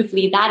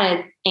beautifully that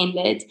had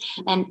ended,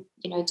 and,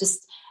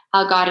 just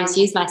how God has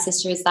used my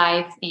sister's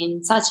life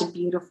in such a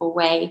beautiful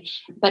way.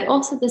 But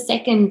also the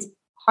second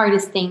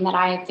hardest thing that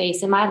I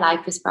faced in my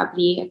life was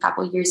probably a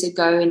couple of years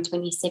ago in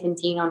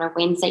 2017 on a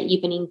Wednesday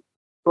evening,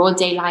 broad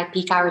daylight,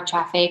 peak hour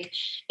traffic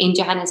in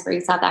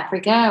Johannesburg, South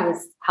Africa. I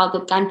was held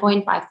at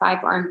gunpoint by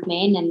 5 armed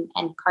men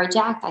and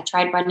carjacked. I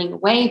tried running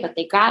away, but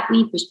they grabbed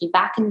me, pushed me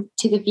back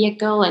into the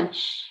vehicle. And,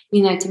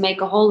 to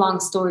make a whole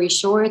long story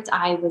short,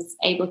 I was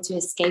able to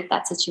escape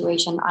that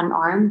situation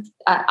unharmed,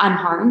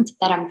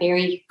 that I'm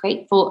very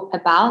grateful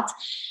about.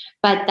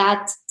 But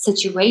that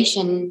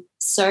situation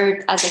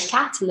served as a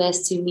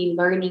catalyst to me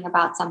learning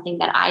about something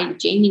that I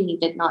genuinely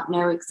did not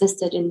know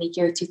existed in the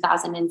year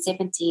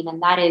 2017.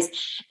 And that is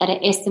that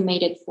an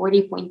estimated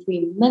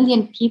 40.3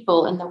 million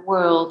people in the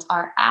world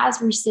are, as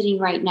we're sitting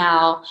right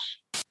now,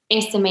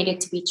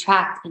 estimated to be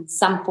trapped in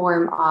some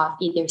form of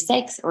either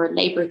sex or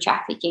labor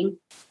trafficking.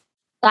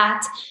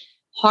 That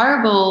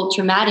horrible,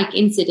 traumatic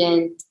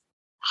incident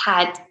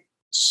had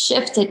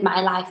shifted my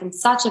life in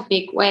such a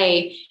big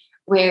way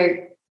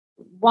where,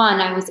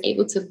 one, I was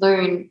able to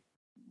learn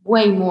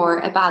way more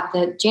about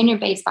the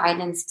gender-based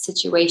violence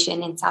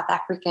situation in South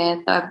Africa,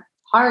 the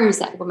horrors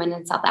that women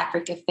in South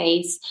Africa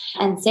face,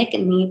 and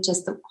secondly,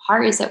 just the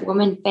horrors that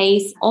women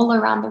face all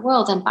around the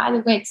world. And by the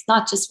way, it's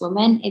not just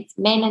women, it's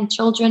men and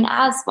children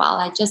as well.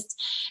 I just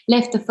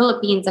left the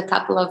Philippines a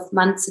couple of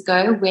months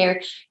ago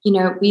where,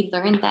 we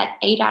learned that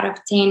 8 out of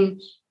 10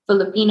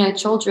 Filipino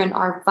children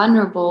are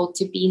vulnerable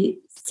to be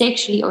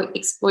sexually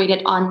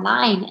exploited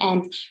online,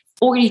 and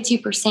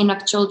 42%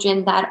 of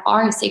children that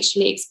are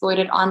sexually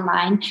exploited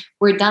online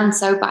were done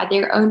so by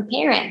their own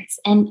parents,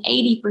 and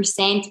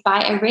 80%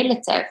 by a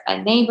relative,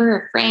 a neighbor,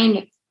 a friend,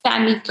 a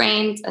family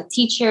friend, a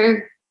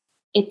teacher,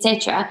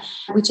 etc.,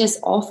 which is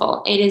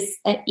awful. It is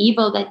an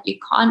evil that you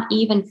can't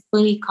even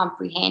fully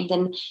comprehend.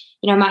 And,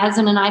 my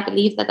husband and I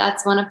believe that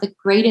that's one of the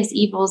greatest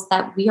evils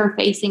that we are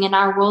facing in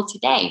our world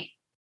today.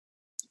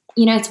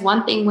 It's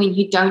one thing when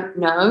you don't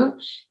know.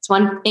 It's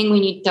one thing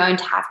when you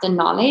don't have the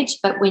knowledge.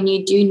 But when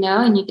you do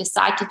know and you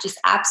decide to just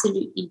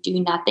absolutely do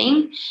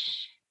nothing,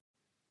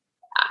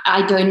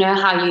 I don't know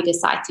how you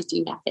decide to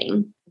do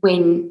nothing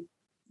when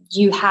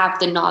you have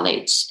the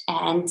knowledge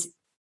and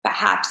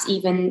perhaps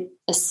even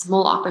a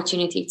small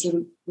opportunity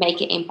to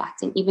make an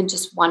impact in even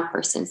just one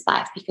person's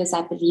life, because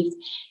I believe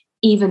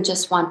even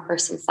just one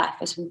person's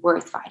life is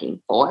worth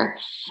fighting for.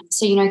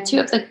 So, two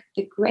of the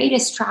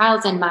greatest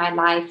trials in my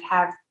life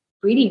have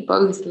really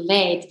both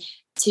led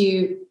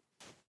to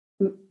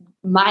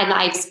my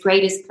life's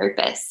greatest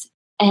purpose.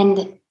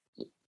 And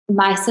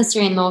my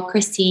sister-in-law,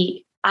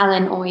 Christy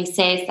Allen, always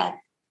says that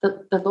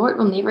the Lord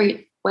will never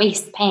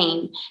waste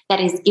pain that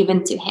is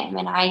given to him.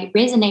 And I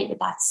resonate with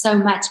that so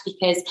much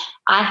because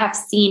I have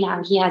seen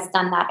how he has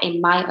done that in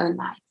my own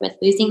life with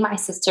losing my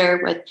sister,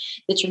 with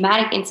the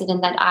traumatic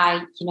incident that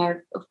I,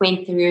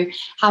 went through,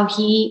 how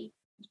he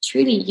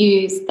truly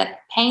used the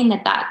pain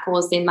that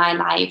caused in my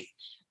life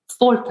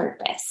for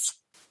purpose.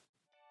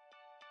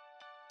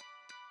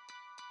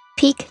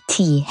 Peak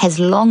Tea has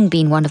long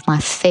been one of my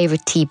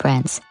favorite tea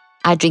brands.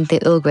 I drink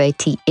the Earl Grey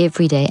tea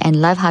every day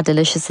and love how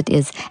delicious it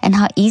is and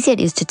how easy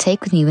it is to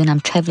take with me when I'm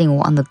traveling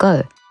or on the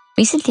go.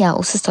 Recently, I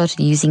also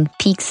started using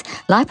Peak's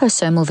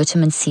liposomal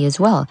vitamin C as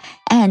well,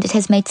 and it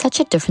has made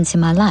such a difference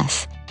in my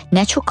life.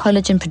 Natural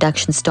collagen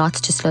production starts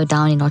to slow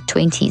down in our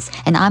 20s,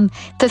 and I'm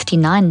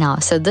 59 now,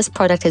 so this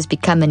product has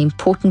become an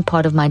important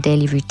part of my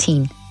daily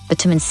routine.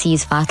 Vitamin C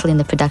is vital in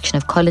the production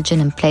of collagen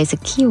and plays a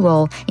key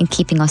role in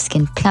keeping our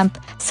skin plump,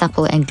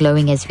 supple, and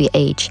glowing as we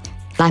age.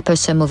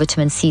 Liposomal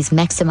vitamin C is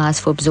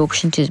maximized for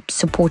absorption to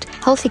support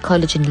healthy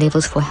collagen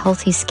levels for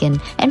healthy skin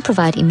and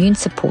provide immune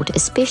support,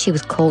 especially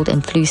with cold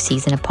and flu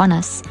season upon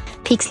us.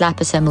 Peak's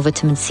liposomal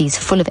vitamin C is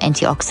full of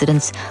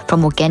antioxidants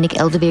from organic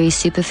elderberry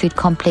superfood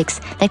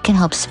complex that can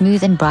help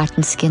smooth and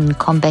brighten skin and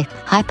combat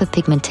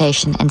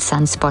hyperpigmentation and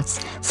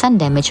sunspots, sun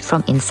damage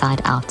from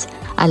inside out.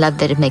 I love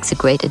that it makes a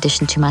great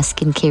addition to my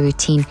skincare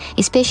routine,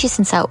 especially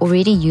since I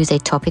already use a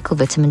topical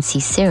vitamin C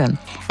serum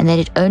and that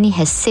it only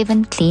has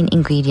 7 clean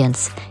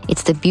ingredients.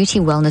 It's the beauty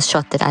wellness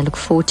shot that I look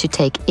forward to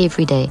take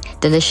every day,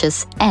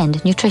 delicious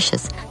and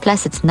nutritious.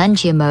 Plus it's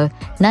non-GMO,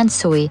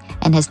 non-soy,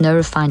 and has no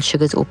refined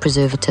sugars or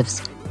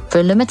preservatives. For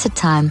a limited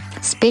time,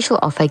 special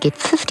offer, get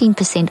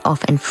 15%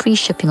 off and free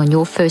shipping on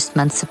your first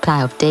month's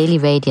supply of Daily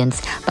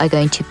Radiance by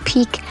going to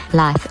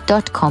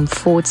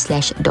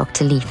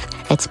peaklife.com/Dr. Leaf.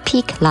 That's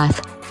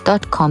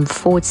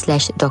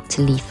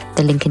peaklife.com/Dr. Leaf.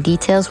 The link and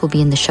details will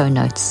be in the show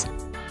notes.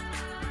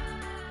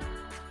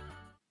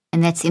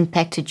 And that's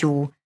impacted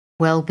your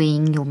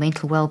well-being, your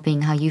mental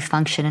well-being, how you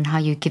function and how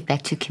you give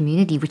back to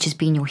community, which has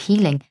been your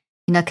healing.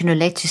 I can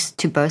relate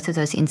to both of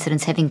those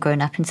incidents, having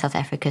grown up in South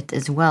Africa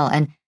as well.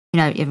 And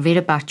I read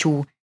about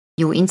your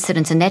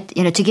incidents and that,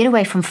 to get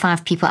away from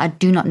 5 people, I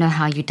do not know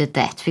how you did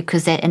that,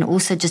 because that, and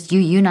also just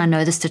you and I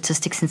know the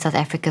statistics in South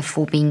Africa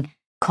for being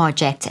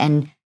carjacked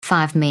and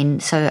 5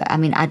 men. So,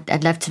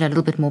 I'd love to know a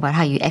little bit more about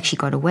how you actually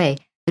got away.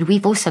 But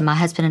we've also, my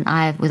husband and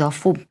I, with our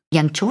 4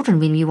 young children,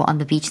 when we were on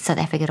the beach in South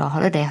Africa at our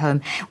holiday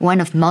home,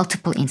 one of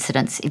multiple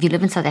incidents. If you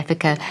live in South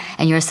Africa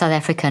and you're a South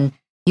African,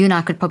 you and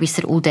I could probably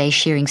sit all day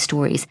sharing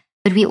stories.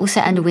 But we also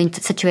underwent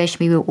a situation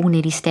where we were all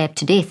nearly stabbed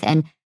to death.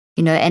 And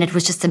and it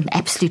was just an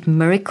absolute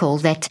miracle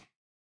that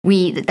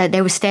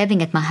they were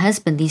stabbing at my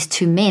husband, these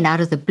 2 men,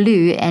 out of the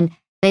blue, and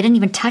they didn't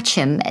even touch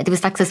him. There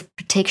was like this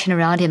protection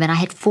around him, and I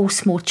had 4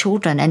 small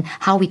children, and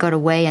how we got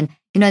away. And,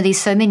 there's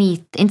so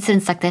many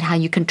incidents like that, how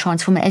you can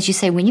transform. As you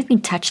say, when you've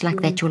been touched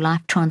like that, your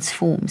life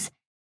transforms.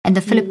 And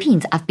the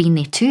Philippines, I've been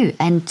there too,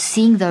 and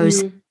seeing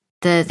those,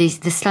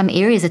 the slum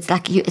areas, it's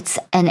like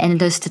and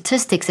those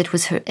statistics, it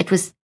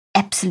was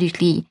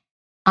absolutely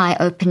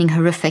eye-opening,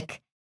 horrific.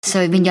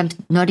 So when I'm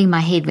nodding my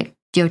head,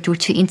 your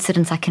 2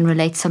 incidents, I can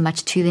relate so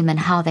much to them and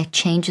how that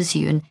changes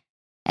you.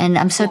 And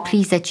I'm so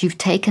pleased that you've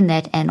taken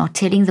that and are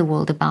telling the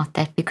world about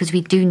that, because we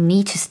do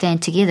need to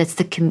stand together. It's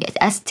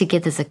us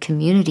together as a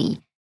community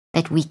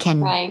that we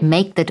can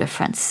make the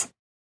difference.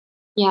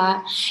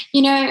 Yeah.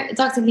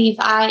 Dr. Leaf,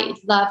 I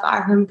love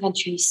our home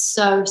country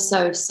so,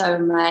 so, so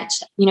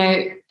much.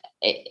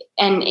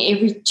 and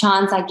every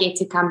chance I get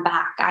to come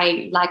back,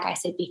 like I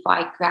said before,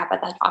 I grab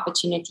at that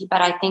opportunity.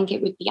 But I think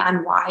it would be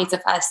unwise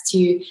of us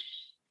to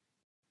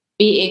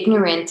be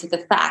ignorant to the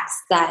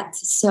facts that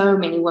so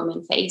many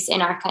women face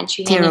in our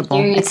country. Terrible.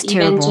 And if there it's is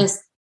even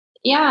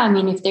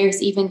terrible. if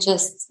there's even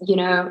just,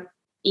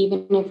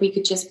 even if we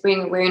could just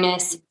bring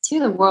awareness to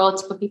the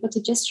world for people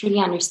to just truly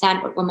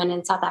understand what women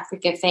in South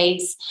Africa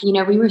face.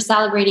 We were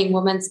celebrating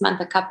Women's Month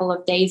a couple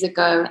of days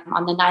ago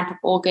on the 9th of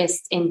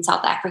August in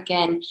South Africa.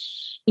 And,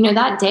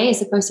 that day is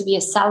supposed to be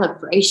a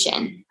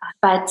celebration.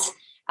 But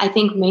I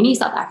think many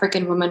South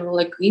African women will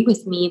agree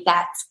with me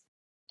that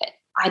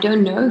I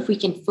don't know if we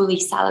can fully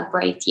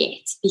celebrate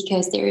yet,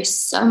 because there is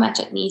so much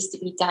that needs to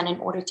be done in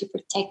order to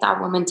protect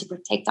our women, to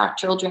protect our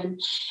children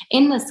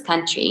in this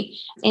country.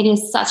 It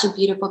is such a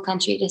beautiful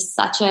country. It is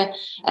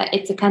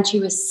it's a country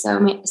with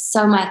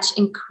so much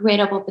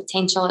incredible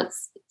potential.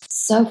 It's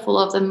so full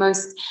of the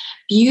most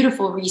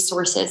beautiful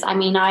resources. I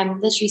mean, I'm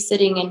literally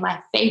sitting in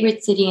my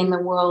favorite city in the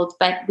world,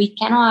 but we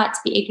cannot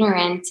be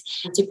ignorant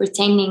to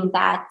pretending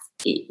that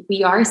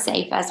we are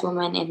safe as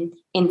women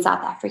in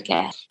South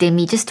Africa.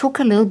 Demi, just talk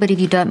a little bit, if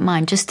you don't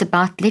mind, just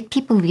about, let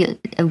people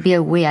be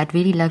aware. I'd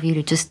really love you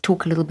to just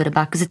talk a little bit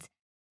about, because it's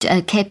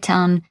Cape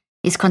Town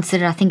is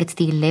considered, I think it's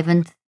the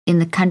 11th in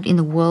the country, in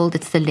the world.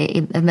 It's the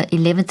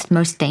 11th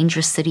most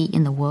dangerous city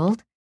in the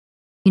world.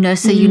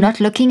 So you're not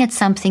looking at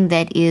something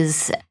that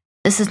is,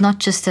 this is not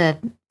just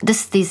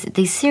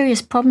these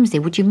serious problems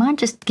there. Would you mind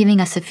just giving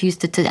us a few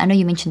statistics? I know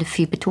you mentioned a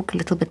few, but talk a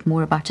little bit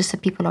more about, just so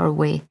people are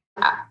aware.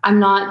 I'm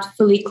not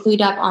fully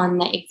clued up on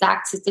the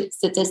exact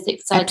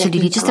statistics. So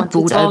absolutely, just a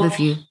broad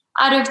overview.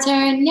 Out of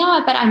turn,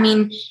 yeah. But I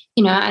mean,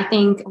 I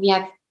think we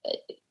have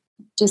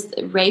just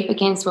rape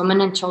against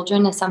women and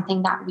children is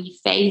something that we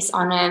face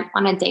on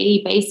a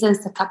daily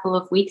basis. A couple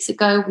of weeks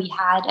ago, we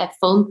had a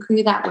film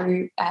crew that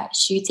were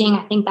shooting.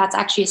 I think that's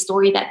actually a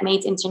story that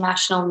made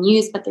international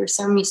news, but there's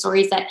so many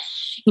stories that,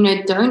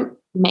 don't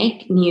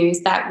make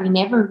news, that we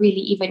never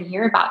really even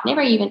hear about.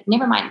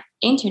 Never mind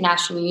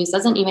international news,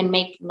 doesn't even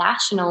make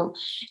national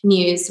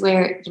news,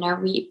 where,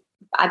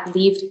 I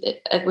believe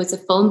it was a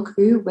film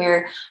crew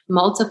where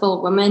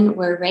multiple women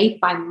were raped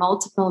by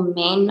multiple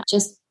men,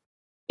 just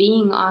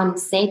being on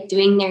set,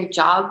 doing their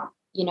job,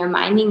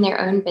 minding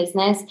their own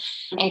business.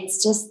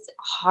 It's just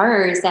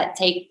horrors that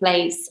take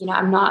place.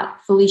 I'm not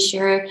fully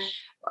sure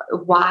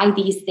why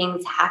these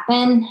things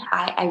happen.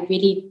 I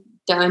really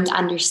don't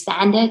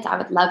understand it. I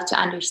would love to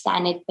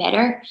understand it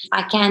better.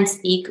 I can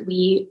speak.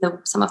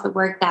 Some of the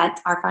work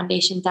that our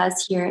foundation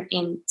does here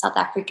in South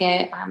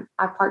Africa,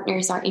 our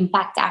partners are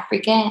Impact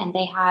Africa, and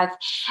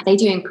they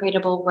do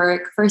incredible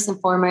work. First and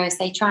foremost,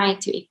 they try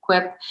to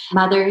equip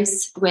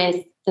mothers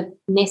with the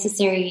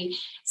necessary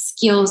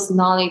skills,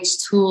 knowledge,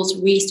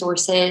 tools,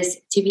 resources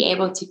to be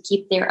able to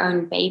keep their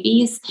own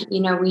babies. We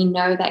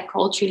know that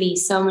culturally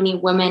so many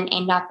women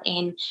end up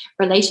in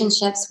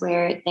relationships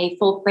where they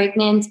fall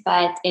pregnant,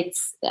 but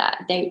it's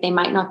they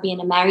might not be in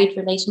a married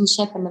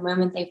relationship. And the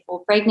moment they fall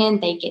pregnant,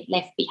 they get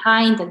left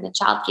behind and the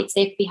child gets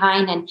left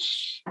behind. And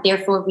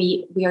therefore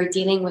we are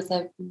dealing with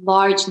a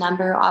large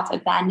number of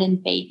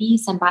abandoned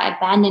babies. And by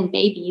abandoned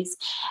babies,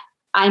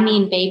 I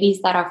mean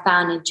babies that are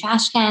found in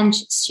trash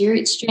cans,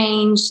 sewage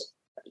drains,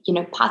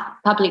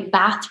 public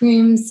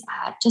bathrooms,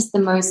 just the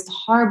most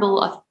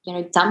horrible of,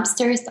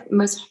 dumpsters, the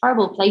most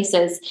horrible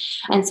places.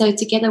 And so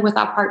together with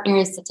our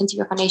partners, the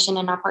Tintigo Foundation,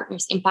 and our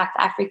partners, Impact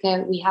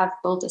Africa, we have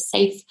built a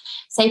safe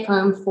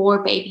home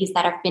for babies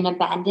that have been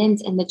abandoned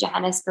in the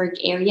Johannesburg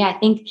area. I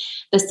think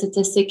the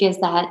statistic is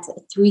that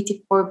 3 to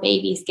 4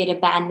 babies get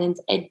abandoned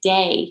a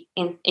day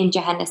in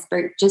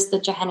Johannesburg, just the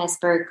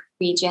Johannesburg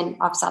region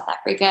of South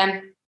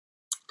Africa.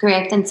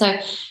 Correct. And so,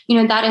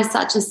 that is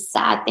such a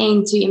sad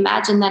thing to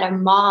imagine, that a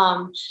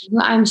mom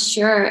who I'm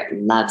sure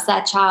loves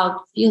that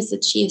child feels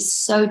that she is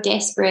so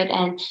desperate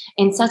and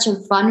in such a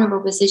vulnerable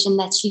position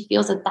that she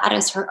feels that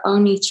is her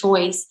only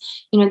choice.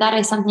 That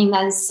is something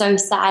that is so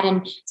sad.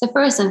 And so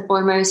first and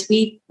foremost,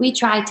 we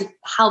try to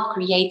help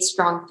create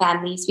strong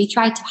families. We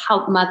try to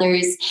help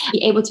mothers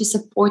be able to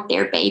support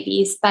their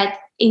babies. But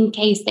in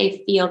case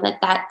they feel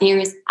that there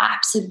is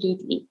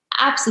absolutely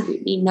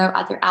no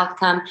other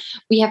outcome,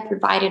 we have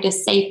provided a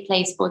safe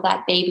place for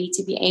that baby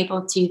to be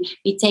able to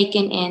be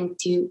taken in,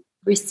 to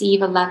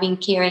receive a loving,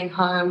 caring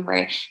home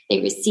where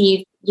they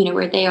receive,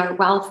 where they are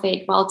well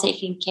fed, well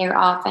taken care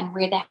of, and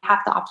where they have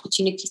the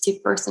opportunity to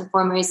first and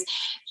foremost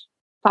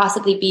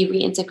possibly be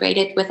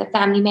reintegrated with a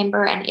family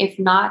member, and if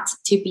not,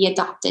 to be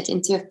adopted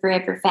into a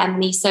forever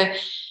family. So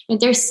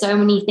there's so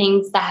many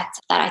things that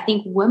I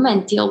think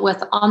women deal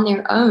with on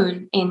their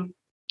own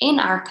in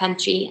our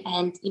country.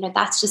 And,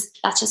 that's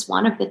just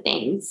one of the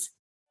things.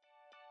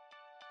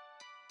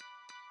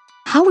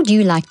 How would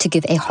you like to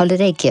give a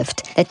holiday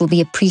gift that will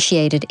be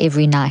appreciated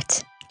every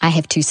night? I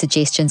have 2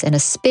 suggestions and a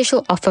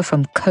special offer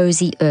from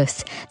Cozy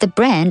Earth, the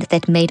brand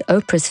that made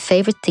Oprah's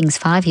favorite things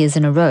 5 years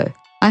in a row.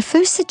 My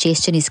first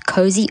suggestion is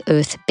Cozy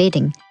Earth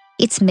bedding.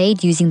 It's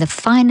made using the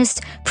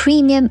finest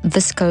premium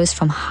viscose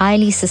from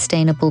highly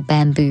sustainable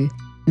bamboo.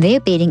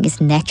 Their bedding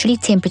is naturally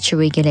temperature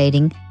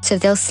regulating, so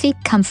they'll sleep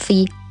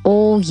comfy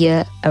all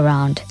year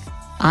around.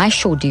 I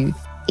sure do.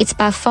 It's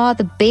by far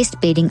the best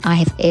bedding I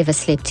have ever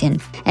slept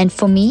in. And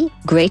for me,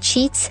 great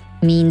sheets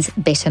means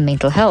better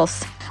mental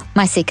health.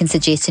 My second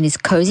suggestion is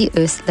Cozy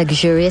Earth's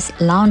luxurious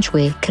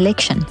loungewear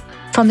collection.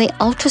 From their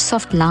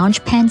ultra-soft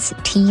lounge pants,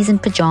 tees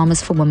and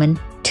pajamas for women,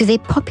 to their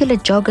popular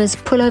joggers,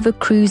 pullover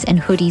crews and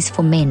hoodies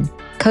for men,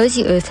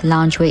 Cozy Earth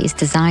loungewear is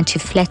designed to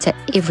flatter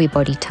every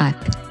body type.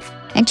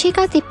 And check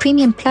out their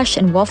premium plush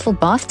and waffle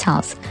bath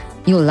towels.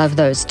 You'll love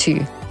those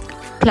too.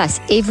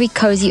 Plus, every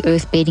Cozy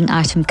Earth bedding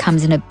item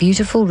comes in a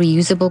beautiful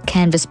reusable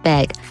canvas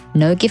bag.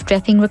 No gift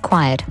wrapping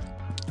required.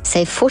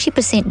 Save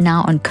 40%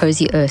 now on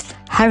Cozy Earth.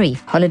 Hurry,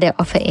 holiday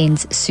offer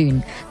ends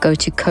soon. Go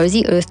to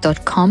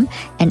cozyearth.com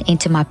and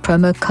enter my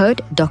promo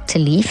code Dr.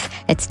 Leaf,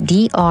 that's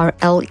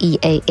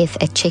DRLEAF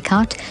at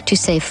checkout to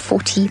save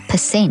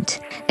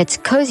 40%. That's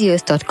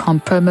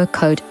cozyearth.com, promo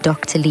code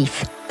Dr.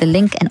 Leaf. The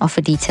link and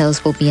offer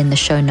details will be in the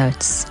show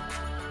notes.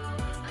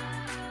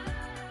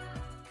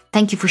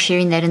 Thank you for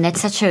sharing that. And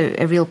that's such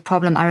a real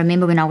problem. I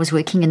remember when I was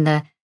working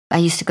I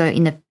used to go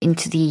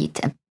into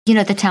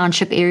the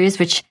township areas,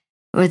 which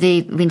were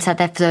when South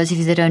Africa, for those of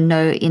you that don't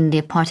know, in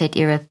the apartheid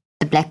era,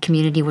 the black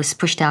community was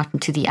pushed out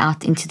into the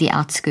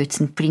outskirts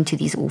and put into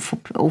these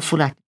awful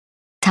like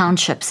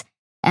townships.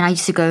 And I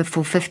used to go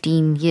for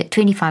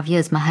 25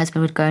 years. My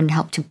husband would go and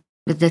help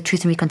with the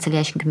Truth and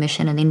Reconciliation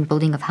Commission and then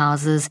building of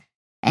houses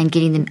and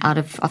getting them out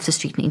of off the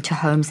street and into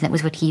homes. And that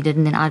was what he did.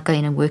 And then I'd go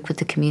in and work with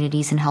the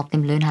communities and help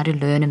them learn how to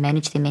learn and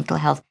manage their mental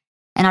health.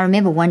 And I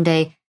remember one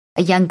day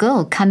a young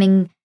girl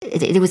coming.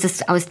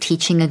 I was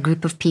teaching a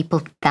group of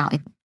people.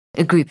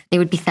 There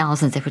would be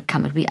thousands that would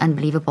come. It would be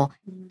unbelievable.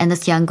 And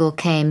this young girl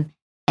came,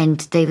 and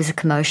there was a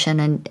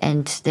commotion,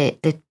 and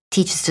the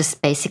teachers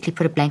just basically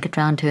put a blanket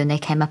around her, and they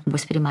came up and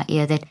whispered in my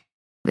ear that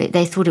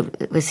they thought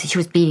she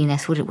was bleeding. They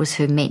thought it was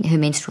her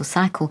menstrual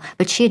cycle,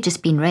 but she had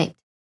just been raped.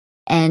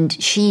 And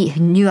she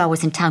knew I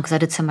was in town because I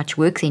did so much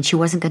work then. She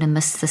wasn't going to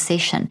miss the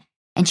session.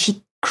 And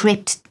she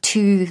crept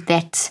to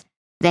that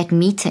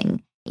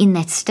meeting in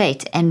that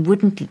state and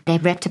they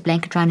wrapped a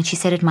blanket around, and she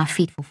sat at my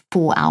feet for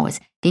 4 hours.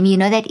 Then,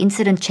 that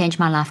incident changed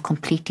my life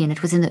completely. And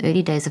it was in the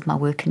early days of my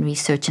work and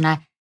research. And I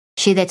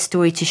share that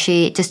story to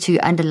share, just to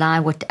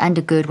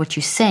undergird what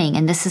you're saying.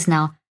 And this is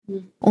now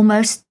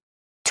almost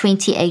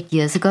 28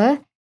 years ago.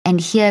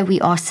 And here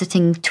we are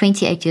sitting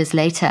 28 years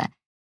later,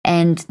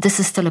 and this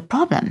is still a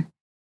problem.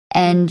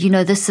 And,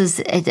 this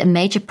is a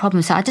major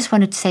problem. So I just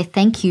wanted to say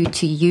thank you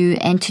to you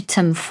and to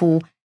Tim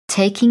for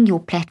taking your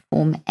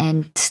platform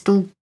and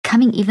still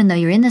coming, even though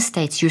you're in the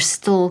States, you're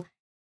still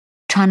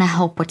trying to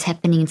help what's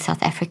happening in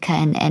South Africa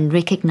and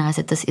recognize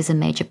that this is a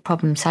major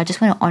problem. So I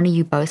just want to honor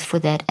you both for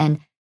that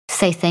and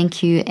say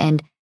thank you.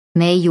 And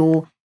may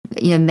your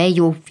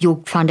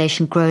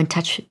foundation grow and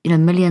touch,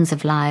 millions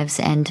of lives.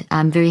 And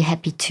I'm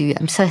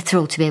so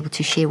thrilled to be able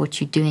to share what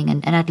you're doing.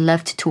 And I'd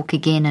love to talk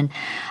again. And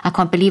I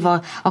can't believe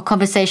our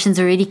conversation's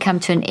already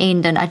come to an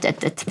end. And I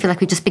feel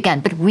like we just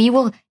began, but we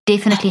will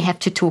definitely have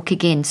to talk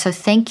again. So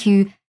thank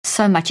you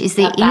so much. Is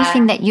there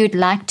anything that you'd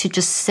like to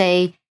just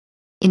say,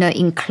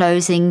 in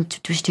closing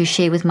to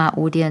share with my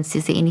audience?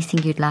 Is there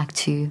anything you'd like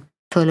to,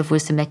 full of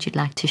wisdom, that you'd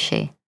like to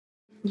share?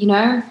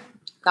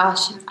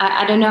 Gosh,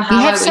 I don't know how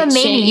I would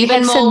share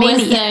even more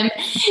wisdom.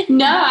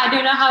 No, I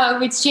don't know how I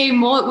would share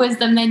more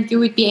wisdom than you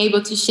would be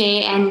able to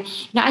share. And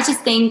I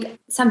just think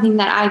something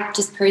that I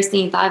just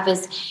personally love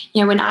is,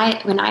 when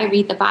I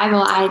read the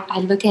Bible, I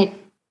look at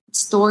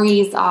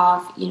stories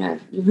of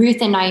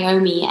Ruth and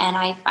Naomi, and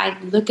I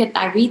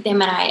read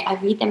them and I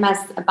read them as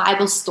a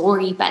Bible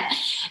story. But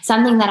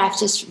something that I've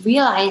just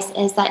realized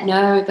is that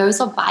no, those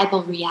are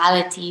Bible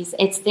realities.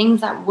 It's things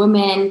that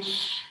women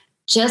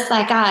just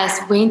like us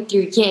went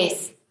through,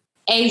 yes,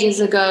 ages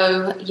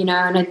ago, in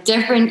a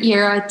different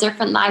era,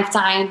 different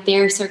lifetime.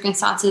 Their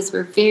circumstances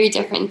were very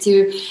different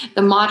to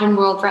the modern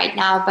world right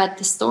now. But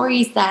the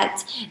stories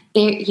that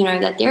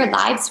their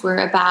lives were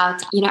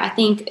about, I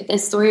think the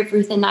story of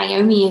Ruth and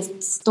Naomi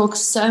talks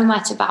so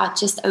much about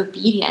just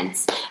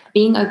obedience,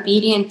 being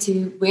obedient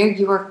to where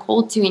you are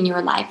called to in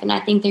your life. And I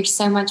think there's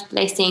so much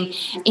blessing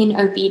in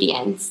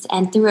obedience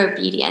and through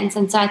obedience.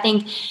 And so I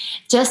think,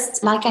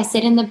 just like I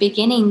said in the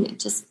beginning,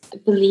 just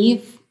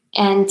believe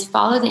and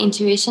follow the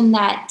intuition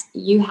that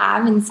you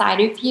have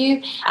inside of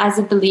you. As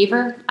a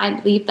believer, I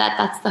believe that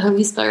that's the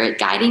Holy Spirit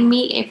guiding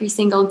me every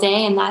single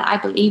day, and that I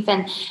believe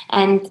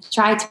and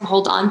try to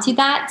hold on to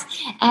that.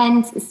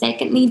 And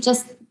secondly,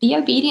 just be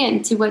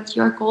obedient to what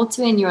you're called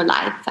to in your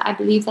life. I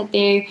believe that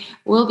there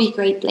will be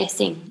great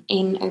blessing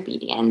in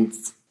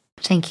obedience.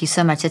 Thank you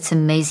so much. That's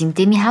amazing.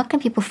 Demi, how can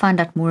people find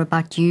out more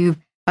about you,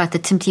 about the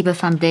Tim Tebow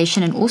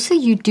Foundation? And also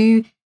you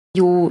do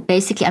your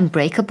basically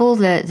Unbreakable,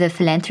 the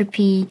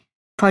philanthropy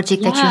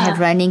project that you have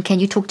running. Can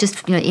you talk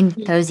just, in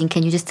closing,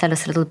 can you just tell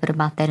us a little bit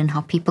about that and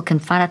how people can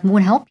find out more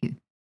and help you?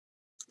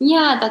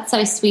 Yeah, that's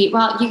so sweet.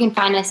 Well, you can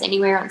find us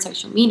anywhere on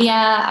social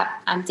media.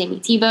 I'm Demi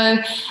Thibault.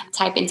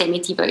 Type in Demi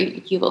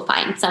Thibault, you will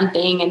find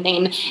something. And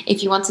then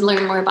if you want to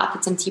learn more about the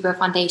Tim Tebow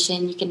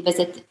Foundation, you can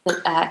visit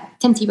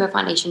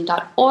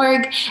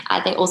timtebowfoundation.org.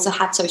 They also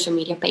have social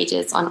media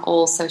pages on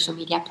all social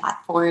media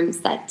platforms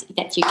that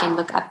you can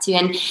look up to.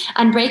 And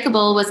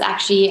Unbreakable was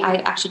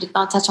I actually did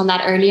not touch on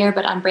that earlier,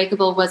 but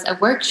Unbreakable was a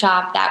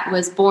workshop that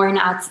was born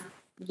out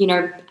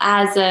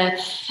as a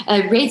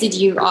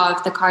residue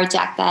of the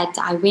carjack that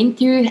I went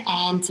through.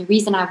 And the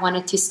reason I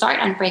wanted to start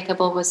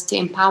Unbreakable was to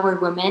empower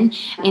women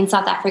in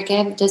South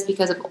Africa, just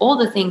because of all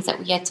the things that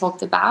we had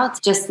talked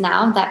about just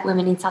now that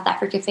women in South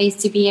Africa face,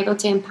 to be able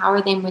to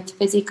empower them with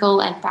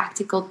physical and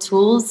practical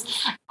tools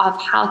of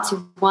how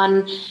to,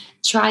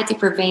 try to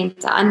prevent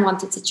the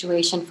unwanted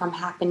situation from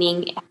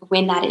happening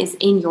when that is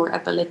in your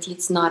ability.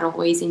 It's not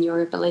always in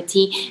your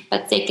ability.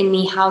 But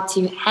secondly, how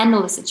to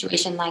handle a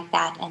situation like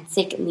that. And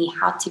secondly,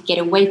 how to get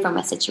away from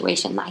a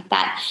situation like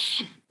that.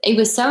 It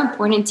was so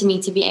important to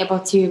me to be able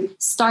to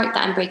start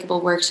the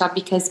Unbreakable workshop,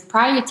 because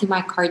prior to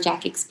my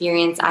carjack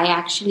experience, I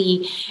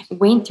actually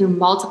went through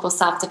multiple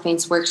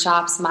self-defense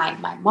workshops. My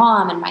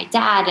mom and my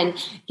dad and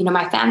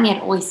my family had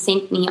always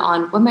sent me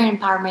on women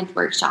empowerment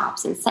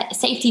workshops and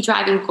safety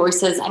driving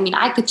courses. I mean,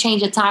 I could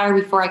change a tire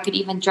before I could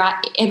even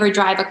ever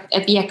drive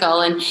a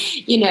vehicle. And,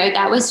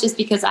 that was just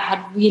because I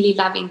had really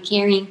loving,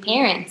 caring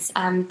parents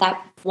that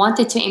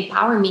wanted to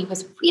empower me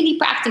with really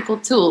practical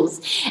tools.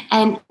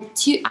 And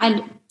two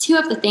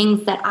of the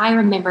things that I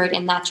remembered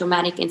in that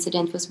traumatic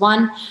incident was,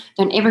 one,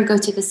 don't ever go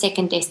to the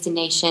second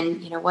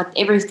destination.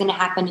 Whatever is going to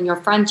happen in your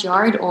front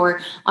yard or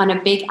on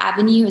a big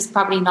avenue is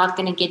probably not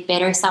going to get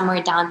better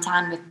somewhere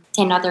downtown with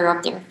 10 other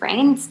of their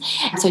friends.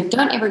 So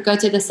don't ever go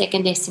to the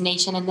second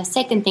destination. And the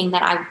second thing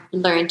that I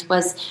learned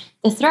was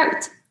the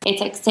throat.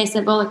 It's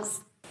accessible,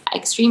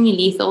 extremely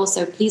lethal,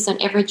 so please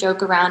don't ever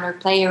joke around or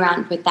play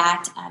around with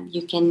that.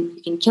 You can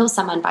kill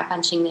someone by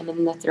punching them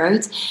in the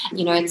throat.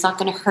 It's not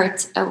going to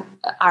hurt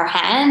our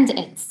hand.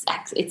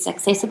 It's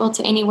accessible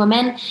to any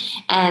woman.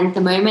 And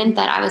the moment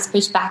that I was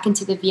pushed back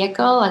into the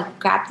vehicle, I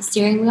grabbed the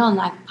steering wheel and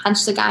I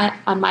punched the guy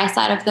on my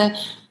side of the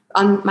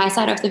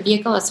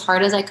vehicle as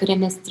hard as I could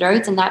in his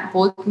throat. And that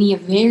bought me a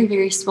very,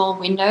 very small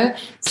window,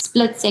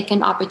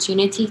 split-second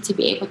opportunity to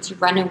be able to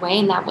run away.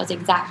 And that was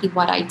exactly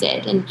what I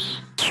did. And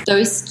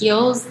those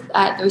skills,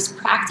 those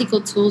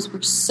practical tools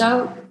were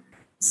so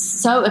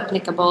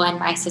applicable in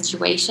my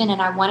situation.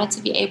 And I wanted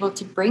to be able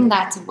to bring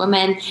that to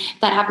women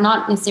that have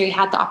not necessarily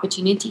had the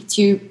opportunity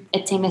to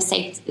attend a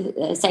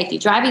safety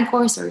driving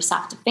course or a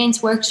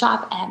self-defense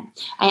workshop. And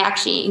I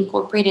actually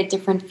incorporated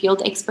different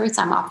field experts.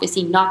 I'm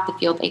obviously not the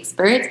field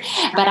expert,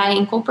 but I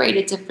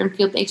incorporated different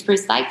field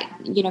experts, like,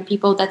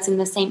 people that's in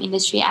the same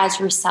industry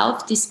as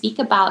yourself, to speak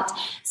about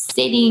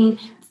setting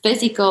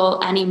physical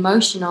and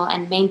emotional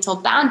and mental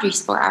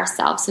boundaries for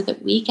ourselves so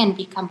that we can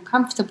become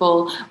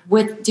comfortable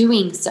with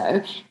doing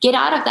so. Get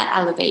out of that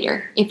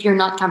elevator if you're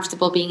not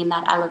comfortable being in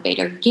that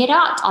elevator. Get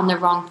out on the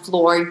wrong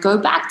floor. Go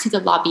back to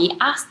the lobby.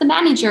 Ask the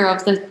manager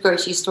of the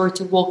grocery store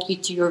to walk you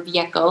to your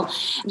vehicle.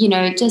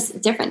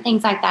 Just different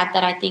things like that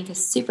I think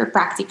is super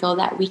practical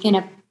that we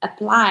can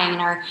apply in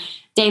our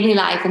daily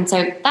life. And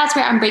so that's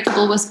where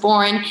Unbreakable was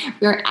born.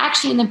 We're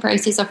actually in the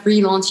process of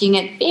relaunching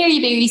it very,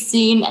 very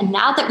soon. And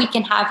now that we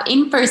can have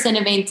in-person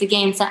events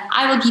again, so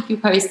I will keep you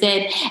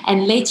posted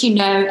and let you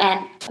know.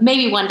 And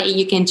maybe one day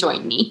you can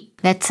join me.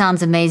 That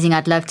sounds amazing.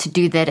 I'd love to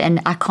do that. And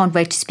I can't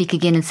wait to speak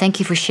again. And thank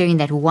you for sharing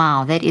that.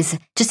 Wow. That is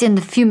just in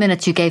the few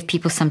minutes you gave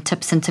people some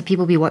tips. And so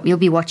people you'll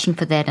be watching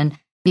for that, and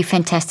be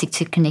fantastic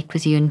to connect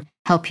with you and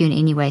help you in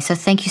any way. So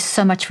thank you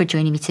so much for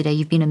joining me today.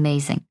 You've been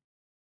amazing.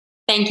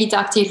 Thank you,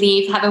 Dr.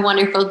 Leaf. Have a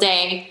wonderful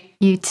day.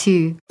 You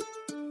too.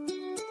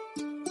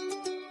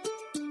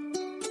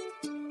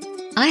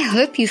 I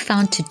hope you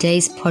found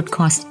today's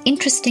podcast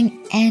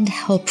interesting and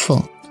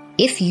helpful.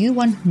 If you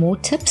want more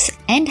tips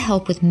and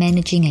help with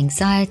managing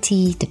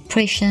anxiety,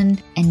 depression,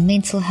 and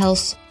mental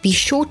health, be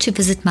sure to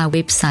visit my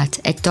website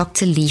at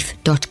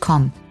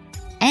drleaf.com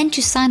and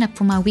to sign up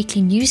for my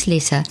weekly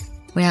newsletter,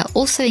 where I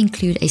also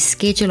include a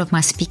schedule of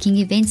my speaking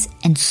events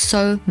and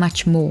so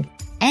much more.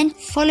 And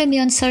follow me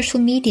on social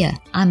media.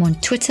 I'm on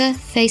Twitter,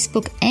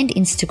 Facebook, and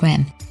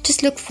Instagram.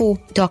 Just look for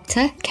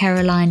Dr.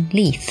 Caroline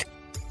Leaf.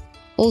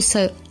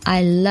 Also,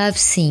 I love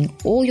seeing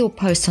all your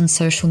posts on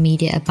social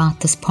media about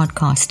this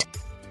podcast.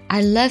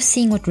 I love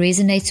seeing what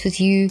resonates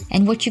with you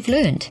and what you've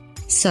learned.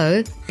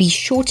 So be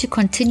sure to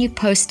continue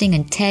posting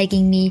and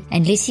tagging me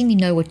and letting me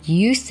know what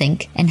you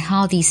think and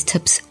how these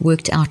tips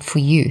worked out for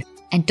you.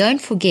 And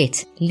don't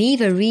forget, leave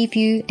a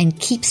review and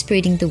keep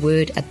spreading the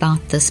word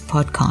about this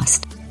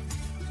podcast.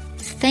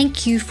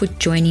 Thank you for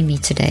joining me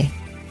today.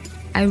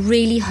 I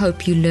really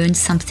hope you learned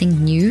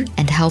something new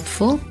and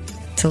helpful.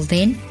 Till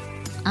then,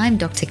 I'm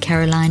Dr.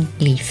 Caroline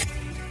Leaf.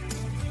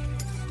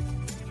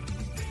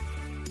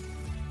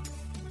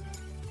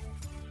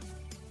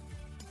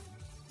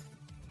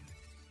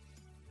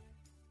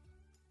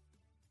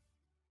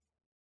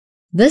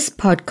 This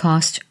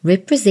podcast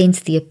represents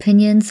the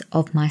opinions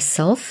of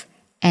myself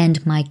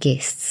and my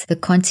guests. The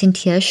content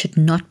here should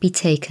not be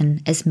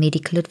taken as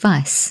medical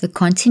advice. The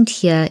content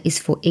here is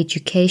for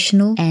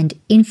educational and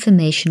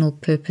informational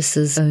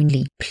purposes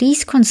only.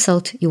 Please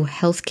consult your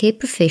healthcare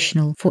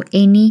professional for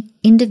any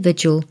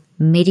individual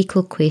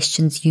medical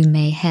questions you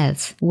may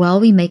have. While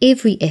we make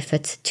every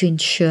effort to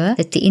ensure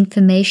that the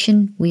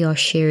information we are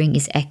sharing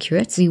is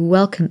accurate, we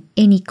welcome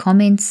any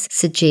comments,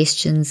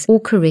 suggestions, or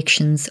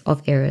corrections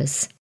of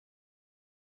errors.